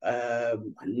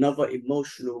 Another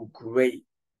emotional, great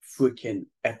freaking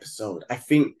episode. I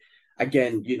think,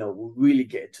 again, we'll really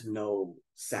get to know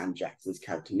Sam Jackson's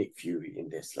character, Nick Fury, in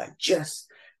this. Like,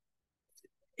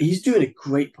 he's doing a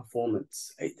great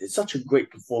performance. It's such a great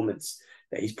performance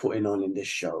that he's putting on in this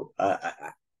show.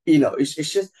 It's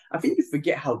just, I think you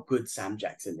forget how good Sam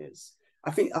Jackson is.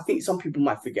 I think some people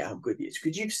might forget how good he is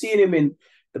because you've seen him in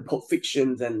the Pulp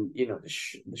Fictions and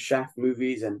the Shaft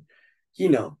movies and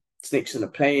Snakes on a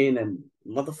Plane and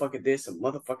motherfucker this and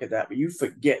motherfucker that, but you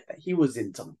forget that he was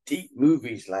in some deep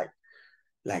movies like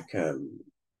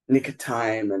Nick of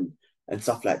Time and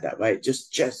stuff like that, right?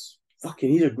 Just fucking,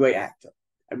 he's a great actor,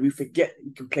 and we forget that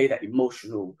he can play that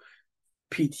emotional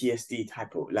PTSD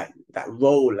type of like that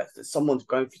role that someone's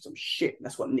going through some shit.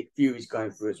 That's what Nick Fury's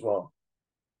going through as well.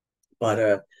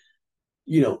 But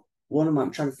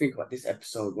I'm trying to think about this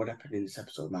episode. What happened in this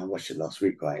episode, man? I watched it last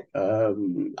week, right?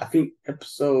 I think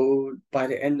by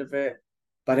the end of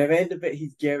it,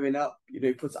 he's gearing up.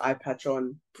 He puts an eye patch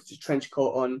on, puts his trench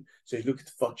coat on, so he's looking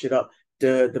to fuck shit up.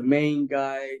 The main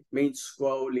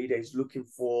Skrull leader is looking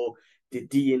for the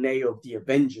DNA of the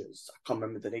Avengers. I can't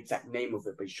remember the exact name of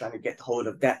it, but he's trying to get hold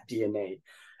of that DNA.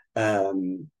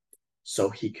 So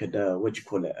he could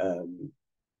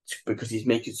because he's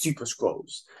making super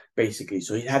Skrulls, basically.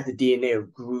 So he had the DNA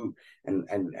of Groot and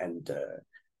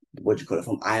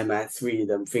from Iron Man 3,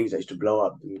 them things that used to blow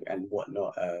up and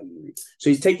whatnot. So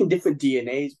he's taking different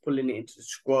DNAs, pulling it into the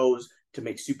Skrulls to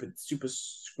make super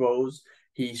Skrulls.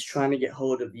 He's trying to get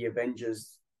hold of the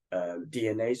Avengers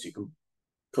DNA so he can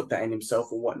put that in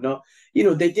himself and whatnot.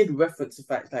 They did reference the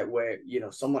fact that where,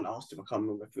 someone asked him, I can't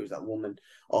remember if it was that woman,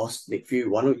 asked Nick Fury,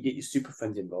 why don't you get your super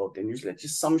friends involved? And he was like,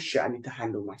 just some shit I need to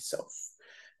handle myself.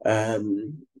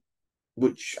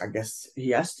 Which I guess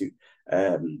he has to.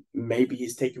 Maybe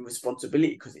he's taking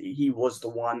responsibility because he was the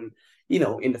one,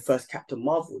 in the first Captain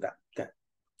Marvel that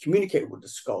communicated with the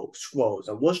Skrulls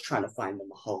and was trying to find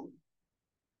them a home.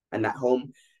 And that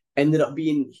home ended up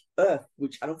being Earth,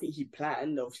 which I don't think he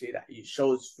planned. Obviously, that he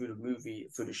shows through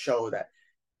the show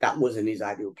that wasn't his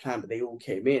ideal plan, but they all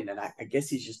came in, and I guess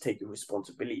he's just taking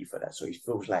responsibility for that. So he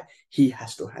feels like he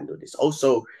has to handle this.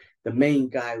 Also, the main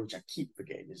guy, which I keep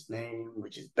forgetting his name,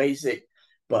 which is basic,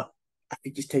 but I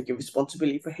think he's taking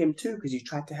responsibility for him too, because he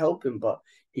tried to help him, but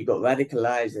he got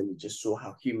radicalized and he just saw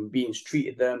how human beings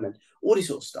treated them and all this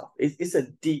sort of stuff. It's a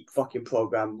deep fucking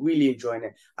program. Really enjoying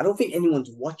it. I don't think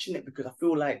anyone's watching it because I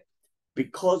feel like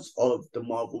because of the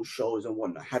Marvel shows and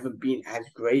whatnot haven't been as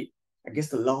great. I guess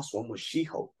the last one was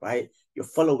She-Hulk, right? You're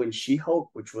following She-Hulk,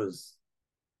 which was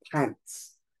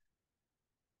pants.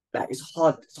 Like it's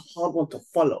hard. It's a hard one to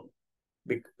follow,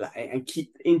 and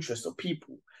keep the interest of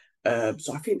people.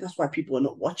 So I think that's why people are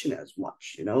not watching it as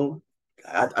much.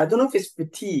 I don't know if it's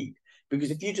fatigue because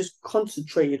if you just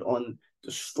concentrated on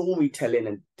the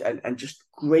storytelling and just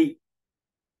great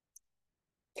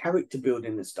character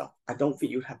building and stuff, I don't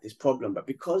think you'd have this problem. But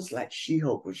because like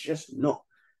She-Hulk was just not,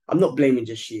 I'm not blaming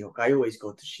just She-Hulk. I always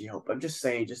go to She-Hulk. I'm just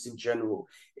saying, just in general,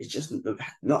 it's just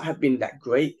not have been that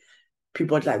great.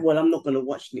 People are like, well, I'm not going to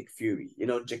watch Nick Fury.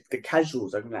 The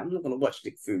casuals are like, I'm not going to watch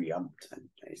Nick Fury.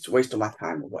 It's a waste of my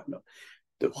time or whatnot.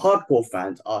 The hardcore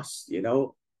fans, us, we're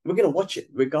going to watch it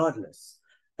regardless.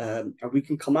 And we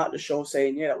can come out the show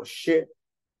saying, yeah, that was shit.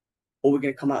 Or we're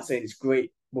going to come out saying it's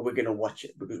great, but we're going to watch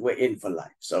it because we're in for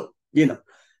life. So,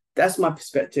 that's my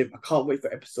perspective. I can't wait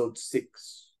for episode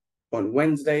 6 on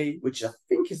Wednesday, which I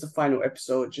think is the final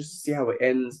episode, just to see how it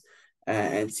ends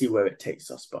and see where it takes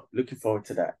us. But looking forward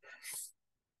to that.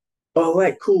 All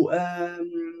right, cool.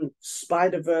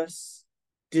 Spider-Verse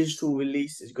digital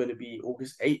release is going to be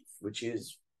August 8th, which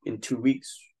is in 2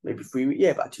 weeks, maybe 3 weeks. Yeah,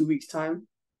 about 2 weeks' time.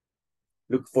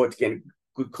 Look forward to getting a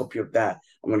good copy of that.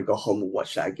 I'm going to go home and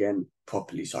watch that again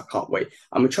properly, so I can't wait.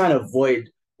 I'm trying to avoid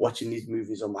watching these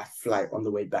movies on my flight on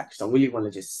the way back, because I really want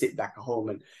to just sit back at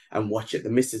home and watch it. The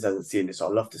missus hasn't seen it, so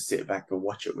I'd love to sit back and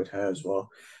watch it with her as well.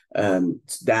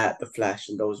 That, The Flash,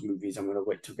 and those movies, I'm going to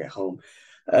wait to get home.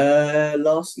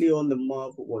 Lastly, on the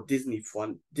Marvel or Disney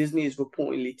front, Disney is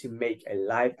reportedly to make a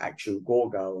live-action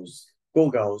Gorgals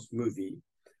movie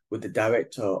with the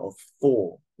director of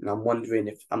Thor, and I'm wondering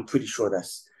if I'm pretty sure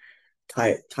that's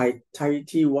Taiti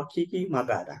Wakiki. My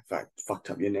bad, I fucked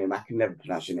up your name. I can never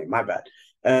pronounce your name. My bad.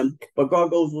 But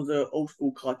Gargoyles was an old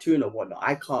school cartoon or whatnot.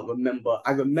 I can't remember.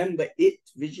 I remember it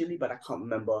visually, but I can't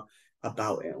remember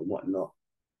about it and whatnot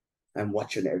and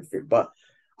watching everything. But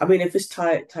I mean, if it's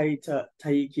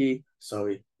Taiki,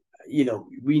 sorry,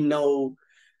 we know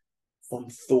from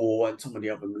Thor and some of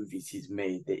the other movies he's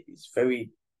made that it's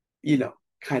very,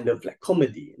 kind of like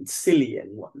comedy and silly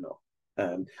and whatnot.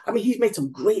 I mean, he's made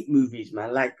some great movies,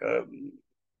 man, like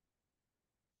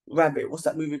Rabbit. What's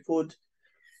that movie called?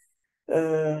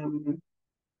 The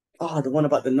one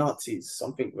about the Nazis,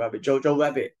 something Rabbit, Jojo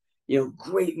Rabbit.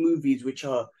 Great movies which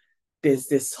are there's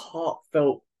this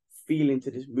heartfelt feeling to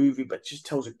this movie, but just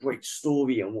tells a great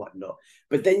story and whatnot.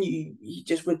 But then you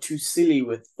just went too silly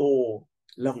with Thor,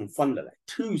 Love and Thunder, like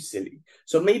too silly.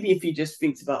 So maybe if he just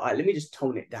thinks about, all right, let me just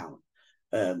tone it down.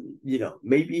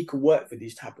 Maybe he could work for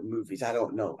these type of movies. I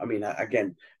don't know. I mean,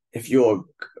 again, if you're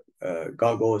a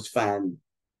Gargoyles fan,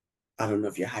 I don't know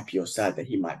if you're happy or sad that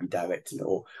he might be directing it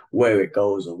or where it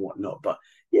goes or whatnot. But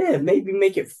yeah, maybe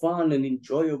make it fun and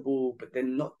enjoyable, but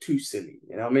then not too silly.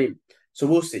 You know what I mean? So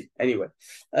we'll see. Anyway,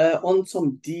 on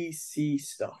some DC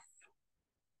stuff.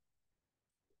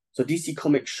 So DC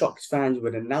Comics shocks fans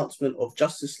with an announcement of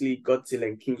Justice League, Godzilla,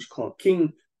 and King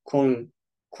Kong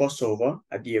crossover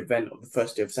at the event of the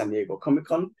first day of San Diego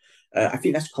Comic-Con. I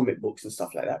think that's comic books and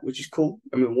stuff like that, which is cool.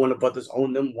 I mean, Warner Brothers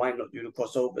own them. Why not do the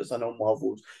crossovers? I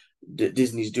know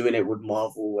Disney's doing it with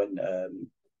Marvel and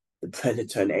the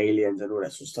Predator and Aliens and all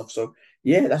that sort of stuff. So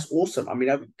yeah, that's awesome. I mean,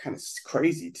 that'd be kind of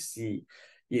crazy to see,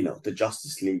 the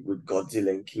Justice League with Godzilla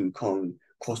and King Kong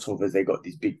crossovers. They got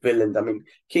these big villains. I mean,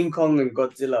 King Kong and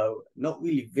Godzilla, not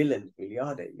really villains, really,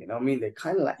 are they? You know what I mean? They're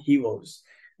kind of like heroes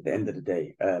at the end of the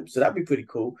day. So that'd be pretty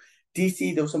cool.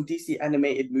 DC, there were some DC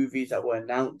animated movies that were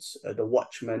announced, The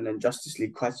Watchmen and Justice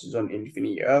League Crisis on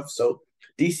Infinite Earth. So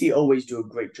DC always do a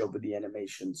great job with the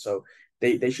animation. So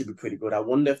they should be pretty good. I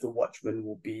wonder if The Watchmen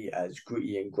will be as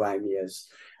gritty and grimy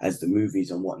as the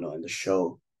movies and whatnot in the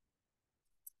show.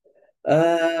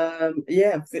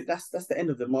 Yeah, that's the end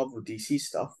of the Marvel DC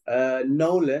stuff.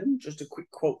 Nolan, just a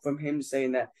quick quote from him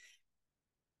saying that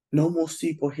no more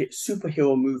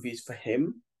superhero movies for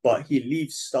him, but he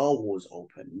leaves Star Wars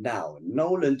open. Now,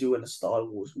 Nolan doing a Star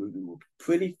Wars movie would be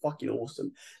pretty fucking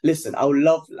awesome. Listen, I would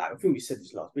love, like I think we said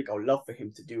this last week, I would love for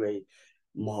him to do a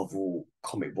Marvel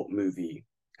comic book movie,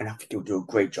 and I think he'll do a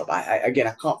great job. Again,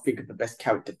 I can't think of the best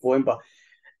character for him, but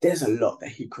there's a lot that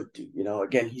he could do.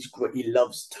 Again, he's great. He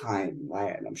loves time,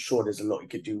 right? And I'm sure there's a lot he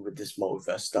could do with this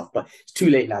multiverse stuff. But it's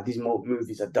too late now. These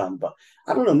movies are done. But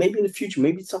I don't know. Maybe in the future,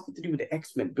 maybe it's something to do with the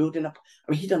X-Men building up.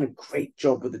 I mean, he done a great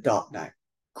job with the Dark Knight.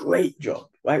 Great job,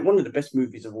 right? One of the best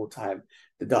movies of all time,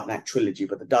 the Dark Knight trilogy,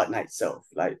 but the Dark Knight itself,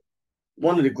 like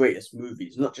one of the greatest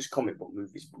movies, not just comic book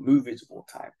movies, but movies of all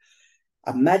time.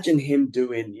 Imagine him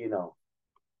doing,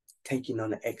 taking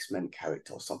on an X-Men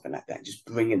character or something like that, just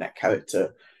bringing that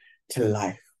character to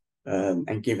life,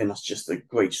 and giving us just a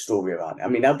great story around it. I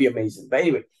mean, that'd be amazing. But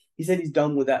anyway, he said he's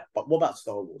done with that. But what about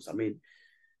Star Wars? I mean,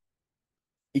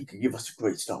 he could give us a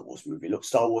great Star Wars movie. Look,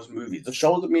 Star Wars movies. The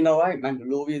shows have been all right.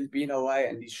 Mandalorian's been all right,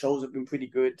 and these shows have been pretty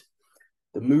good.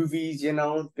 The movies,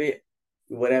 a bit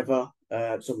whatever.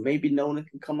 So maybe Nolan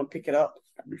can come and pick it up.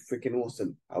 That'd be freaking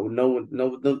awesome. I would no,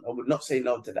 I would not say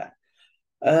no to that.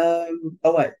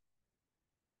 All right,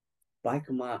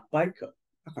 biker.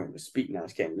 I can't even speak now.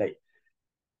 It's getting late.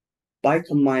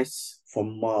 Biker Mice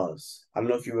from Mars. I don't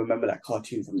know if you remember that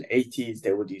cartoon from the 80s.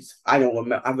 There were these, I don't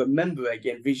remember, I remember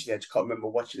again visually, I just can't remember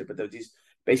watching it, but there were these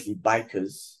basically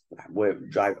bikers where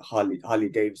drive Harley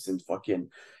Davidson's fucking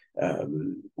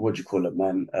what do you call it,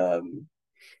 man?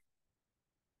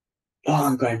 Oh,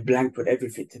 I'm going blank with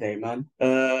everything today, man.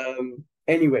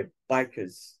 Anyway,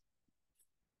 bikers.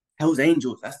 Hell's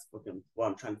Angels, that's fucking what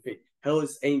I'm trying to think.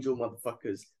 Hell's Angel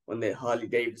motherfuckers on their Harley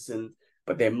Davidson,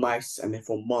 but they're mice and they're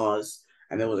from Mars.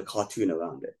 And there was a cartoon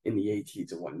around it in the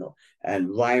 80s and whatnot.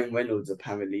 And Ryan Reynolds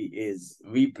apparently is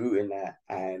rebooting that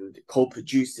and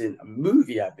co-producing a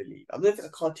movie, I believe. I don't know if it's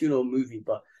a cartoon or a movie,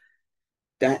 but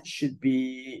that should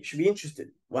be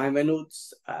interesting. Ryan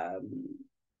Reynolds,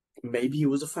 maybe he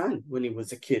was a fan when he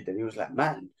was a kid and he was like,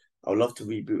 man, I would love to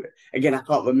reboot it. Again, I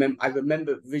can't remember. I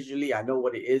remember visually, I know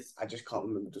what it is. I just can't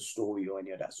remember the story or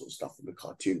any of that sort of stuff from the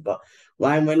cartoon. But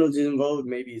Ryan Reynolds is involved.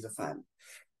 Maybe he's a fan.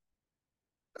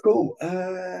 Cool.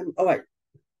 All right.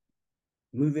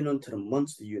 Moving on to the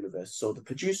monster universe. So the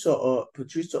producer of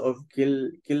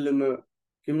Guillermo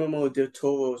del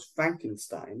Toro's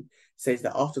Frankenstein says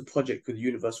that after project with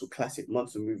Universal classic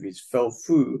monster movies fell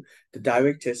through, the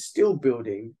director is still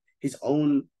building his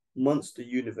own monster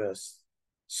universe,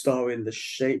 starring the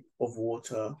Shape of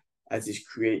Water as his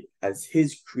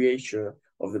creation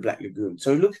of the Black Lagoon.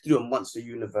 So looking to do a monster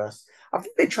universe. I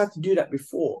think they tried to do that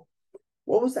before.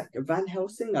 What was that? Van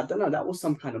Helsing? I don't know. That was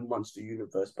some kind of monster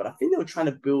universe, but I think they were trying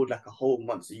to build like a whole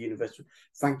monster universe with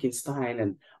Frankenstein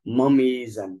and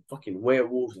mummies and fucking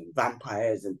werewolves and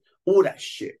vampires and all that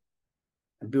shit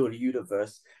and build a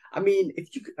universe. I mean,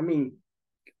 if you could, I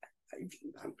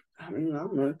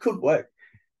don't know, it could work.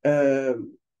 Guillermo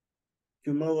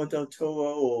del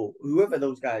Toro or whoever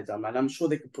those guys are, man, I'm sure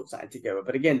they could put something together.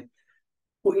 But again,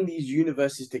 putting these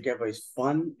universes together is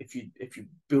fun if you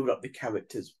build up the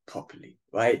characters properly,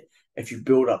 right? If you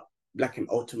build up like an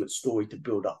ultimate story to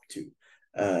build up to.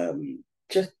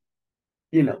 Just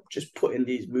just putting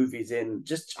these movies in,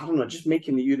 just I don't know, just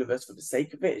making the universe for the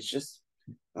sake of it. It's just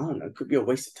I don't know, it could be a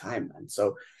waste of time, man.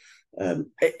 So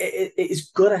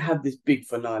it's got to have this big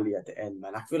finale at the end,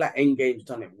 man. I feel like Endgame's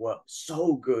done it work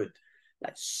so good,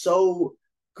 like so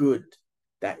good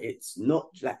that it's not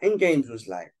like Endgames was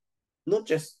like not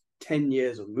just 10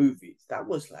 years of movies. That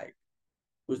was like,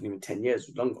 wasn't even 10 years,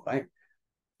 it was longer, right?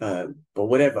 But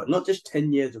whatever, not just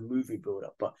 10 years of movie build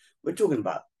up, but we're talking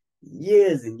about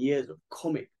years and years of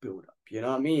comic build up. You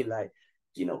know what I mean? Like,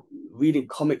 reading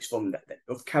comics from that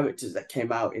of characters that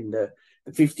came out in the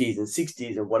 50s and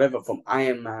 60s and whatever, from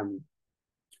Iron Man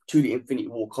to the Infinity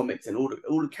War comics and all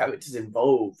the characters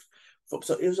involved.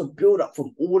 So it was a build up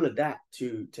from all of that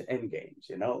to End Games,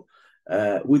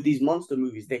 with these monster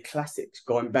movies, they're classics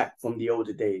going back from the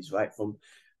older days, right? From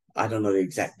I don't know the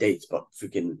exact dates, but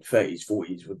freaking 30s,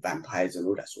 40s with vampires and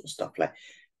all that sort of stuff. Like,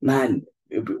 man,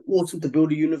 it'd be awesome to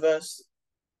build a universe.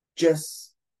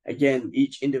 Just again,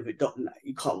 each individual,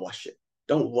 you can't rush it.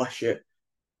 Don't rush it.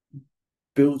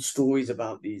 Build stories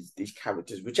about these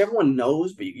characters, which everyone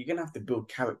knows, but you're gonna have to build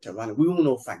character around it. We all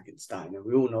know Frankenstein, and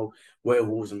we all know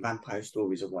werewolves and vampire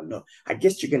stories and whatnot. I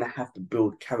guess you're gonna have to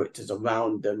build characters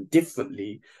around them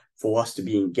differently for us to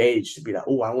be engaged. To be like,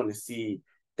 oh, I want to see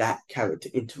that character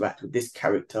interact with this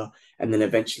character, and then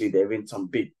eventually they're in some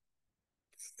big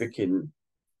freaking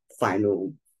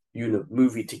final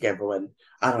movie together, and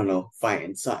I don't know,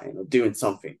 fighting something or doing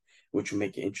something, which will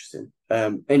make it interesting.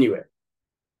 Anyway,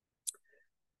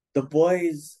 the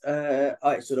boys, all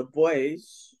right, so the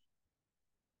boys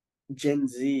Gen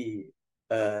Z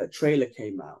trailer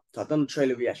came out. So I've done a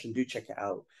trailer reaction, do check it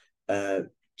out.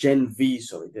 Gen V,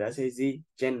 sorry, did I say Z?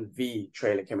 Gen V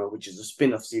trailer came out, which is a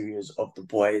spin-off series of the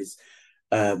boys.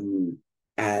 And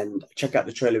check out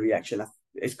the trailer reaction.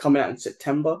 It's coming out in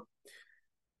September.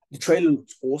 The trailer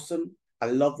looks awesome. I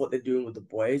love what they're doing with the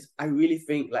boys. I really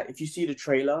think, like, if you see the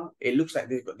trailer, it looks like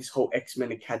they've got this whole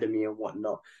X-Men Academy and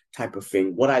whatnot type of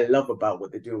thing. What I love about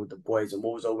what they're doing with the boys, and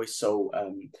what was always so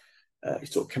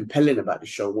sort of compelling about the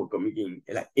show, what got me getting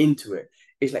like into it,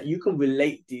 is like you can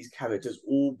relate these characters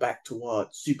all back to our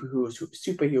superheroes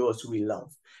who we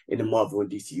love in the Marvel and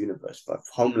DC universe, but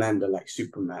Homelander like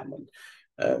Superman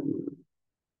and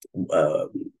I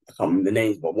can't remember the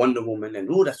names, but Wonder Woman and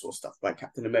all that sort of stuff, like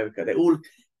Captain America,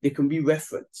 they can be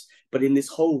referenced. But in this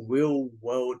whole real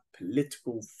world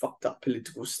political, fucked up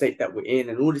political state that we're in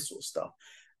and all this sort of stuff,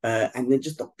 and then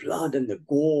just the blood and the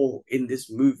gore in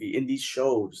this movie, in these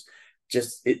shows,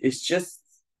 it's just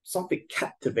something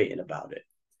captivating about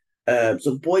it.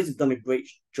 So boys have done a great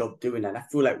job doing that. And I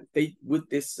feel like they with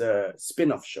this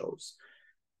spin-off shows,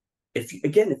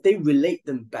 if they relate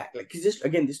them back, like, because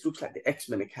this looks like the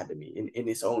X-Men Academy in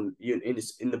its own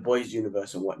in the boys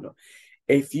universe and whatnot.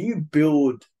 If you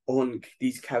build on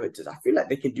these characters, I feel like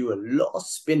they can do a lot of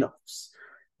spin-offs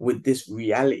with this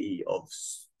reality of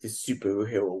this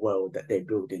superhero world that they're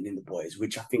building in the boys,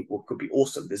 which I think could be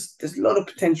awesome. There's a lot of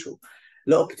potential. A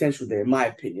lot of potential there, in my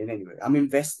opinion. Anyway, I'm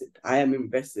invested. I am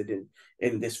invested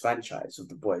in this franchise of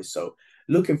the boys. So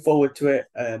looking forward to it.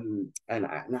 And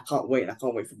I can't wait. I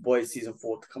can't wait for Boys season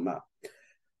 4 to come out.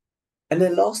 And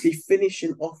then lastly,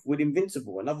 finishing off with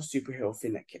Invincible, another superhero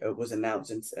thing that was announced,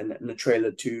 and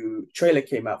the trailer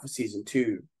came out for season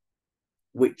 2,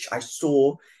 which I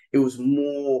saw. It was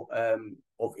more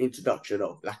of introduction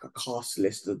of like a cast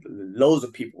list of loads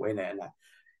of people in it, and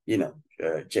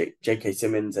J.K.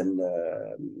 Simmons and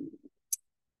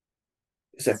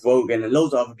Seth Rogen and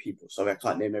loads of other people. Sorry, I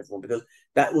can't name everyone because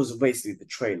that was basically the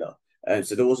trailer.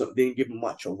 So they didn't give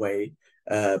much away.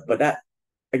 But that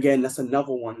again, that's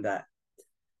another one that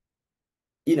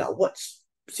I watched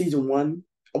season 1.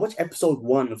 I watched episode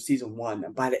 1 of season 1,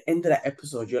 and by the end of that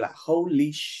episode, you're like,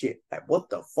 holy shit! Like, what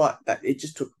the fuck? That it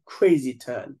just took a crazy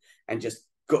turn and just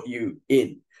got you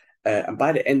in. And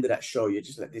by the end of that show, you're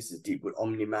just like, this is deep with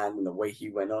Omni-Man and the way he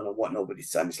went on and whatnot with his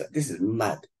son. It's like, this is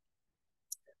mad.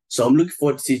 So I'm looking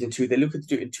forward to season 2. They're looking to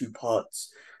do it in 2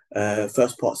 parts.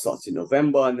 First part starts in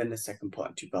November, and then the second part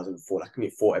in 2004. Like, I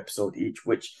mean, 4 episodes each,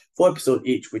 which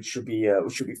should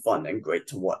be fun and great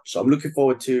to watch. So I'm looking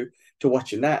forward to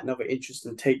watching that. Another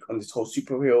interesting take on this whole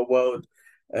superhero world.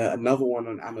 Another one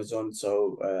on Amazon.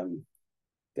 So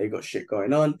they got shit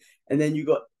going on, and then you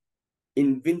got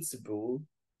Invincible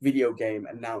video game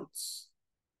announced.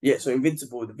 Yeah, so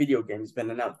Invincible, the video game, has been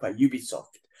announced by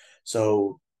Ubisoft.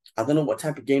 So I don't know what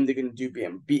type of game they're going to do,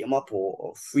 beat them up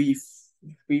or free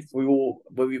for all,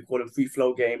 whether you call them free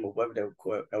flow game or whatever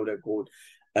they're called.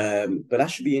 But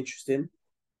that should be interesting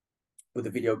with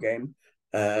the video game.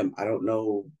 I don't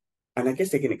know, and I guess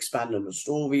they can expand on the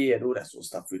story and all that sort of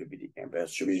stuff through the video game. But it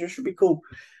should be cool.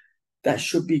 That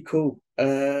should be cool.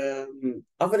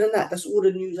 Other than that, that's all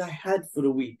the news I had for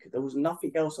the week. There was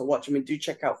nothing else I watched. I mean, do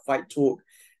check out Fight Talk.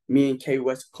 Me and Kay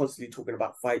West are constantly talking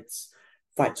about fights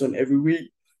on every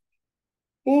week.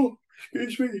 Oh,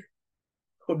 excuse me.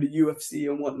 From the UFC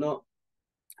and whatnot.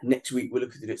 Next week, we're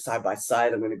looking to do it side by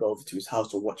side. I'm going to go over to his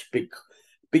house and watch big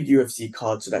UFC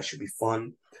cards, so that should be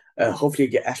fun. Hopefully,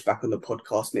 get Ash back on the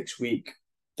podcast next week.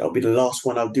 That'll be the last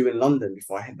one I'll do in London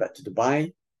before I head back to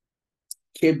Dubai.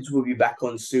 Kibbs will be back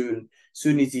on soon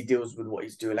as he deals with what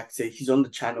he's doing. Like I say, he's on the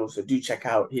channel, so do check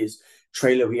out his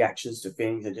trailer reactions to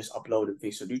things and just uploading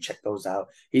things. So do check those out.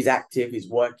 He's active, he's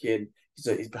working,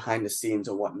 he's behind the scenes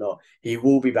and whatnot. He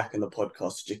will be back in the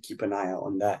podcast, so just keep an eye out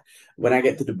on that. When I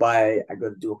get to Dubai, I got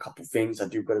to do a couple things. I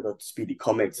do got to go to Speedy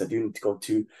Comics. I do need to go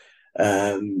to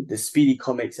the Speedy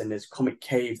Comics, and there's Comic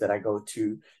Cave that I go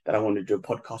to that I want to do a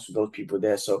podcast with those people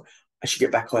there. So I should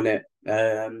get back on it.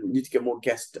 Need to get more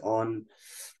guests on.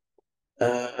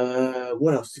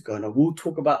 What else is going on? We'll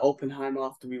talk about Oppenheimer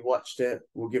after we watched it.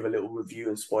 We'll give a little review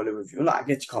and spoiler review. No, I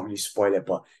guess you can't really spoil it,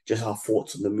 but just our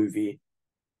thoughts on the movie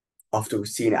after we've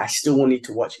seen it. I still will need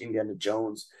to watch Indiana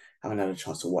Jones. I haven't had a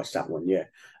chance to watch that one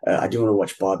yet. I do want to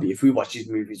watch Barbie. If we watch these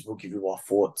movies, we'll give you our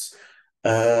thoughts.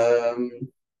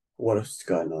 What else is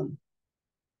going on?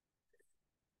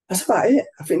 That's about it.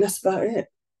 I think that's about it.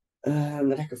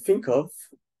 That I could think of.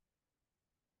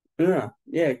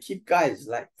 Yeah. Keep guys,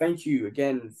 like, thank you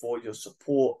again for your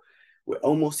support. We're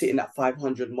almost hitting that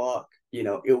 500 mark.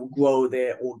 It'll grow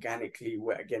there organically.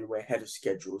 We're ahead of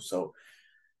schedule, so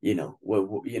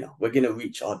we're gonna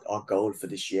reach our goal for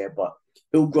this year, but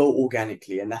it'll grow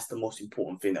organically, and that's the most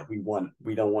important thing that we want.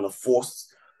 We don't want to force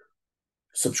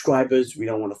subscribers. We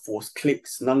don't want to force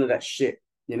clicks. None of that shit.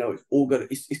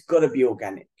 It's gotta be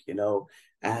organic.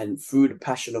 And through the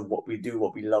passion of what we do,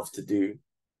 what we love to do,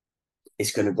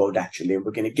 it's going to go naturally, and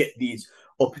we're going to get these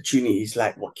opportunities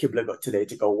like what Kibler got today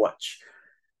to go watch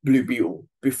Blue Beetle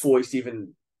before it's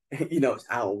even it's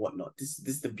out or whatnot. This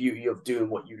is the beauty of doing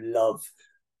what you love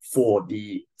for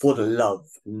the love,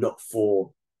 not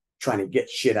for trying to get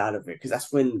shit out of it, because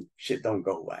that's when shit don't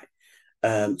go away.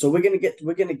 So we're gonna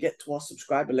get to our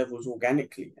subscriber levels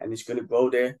organically, and it's gonna grow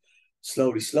there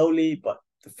slowly. But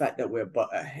the fact that we're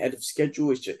ahead of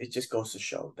schedule it just goes to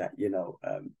show that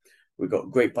we've got a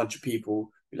great bunch of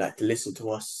people who like to listen to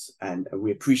us, and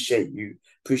we appreciate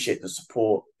the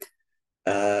support.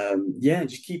 Yeah,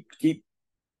 just keep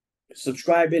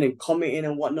subscribing and commenting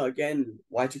and whatnot. Again,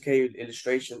 Y2K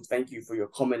Illustrations, thank you for your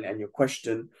comment and your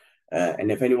question.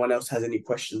 And if anyone else has any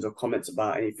questions or comments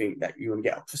about anything that you want to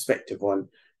get a perspective on,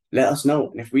 let us know.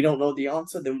 And if we don't know the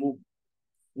answer, then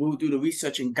we'll do the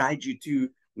research and guide you to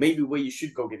maybe where you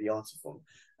should go get the answer from.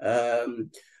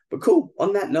 But cool.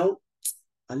 On that note,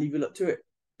 I'll leave it up to it.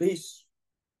 Peace.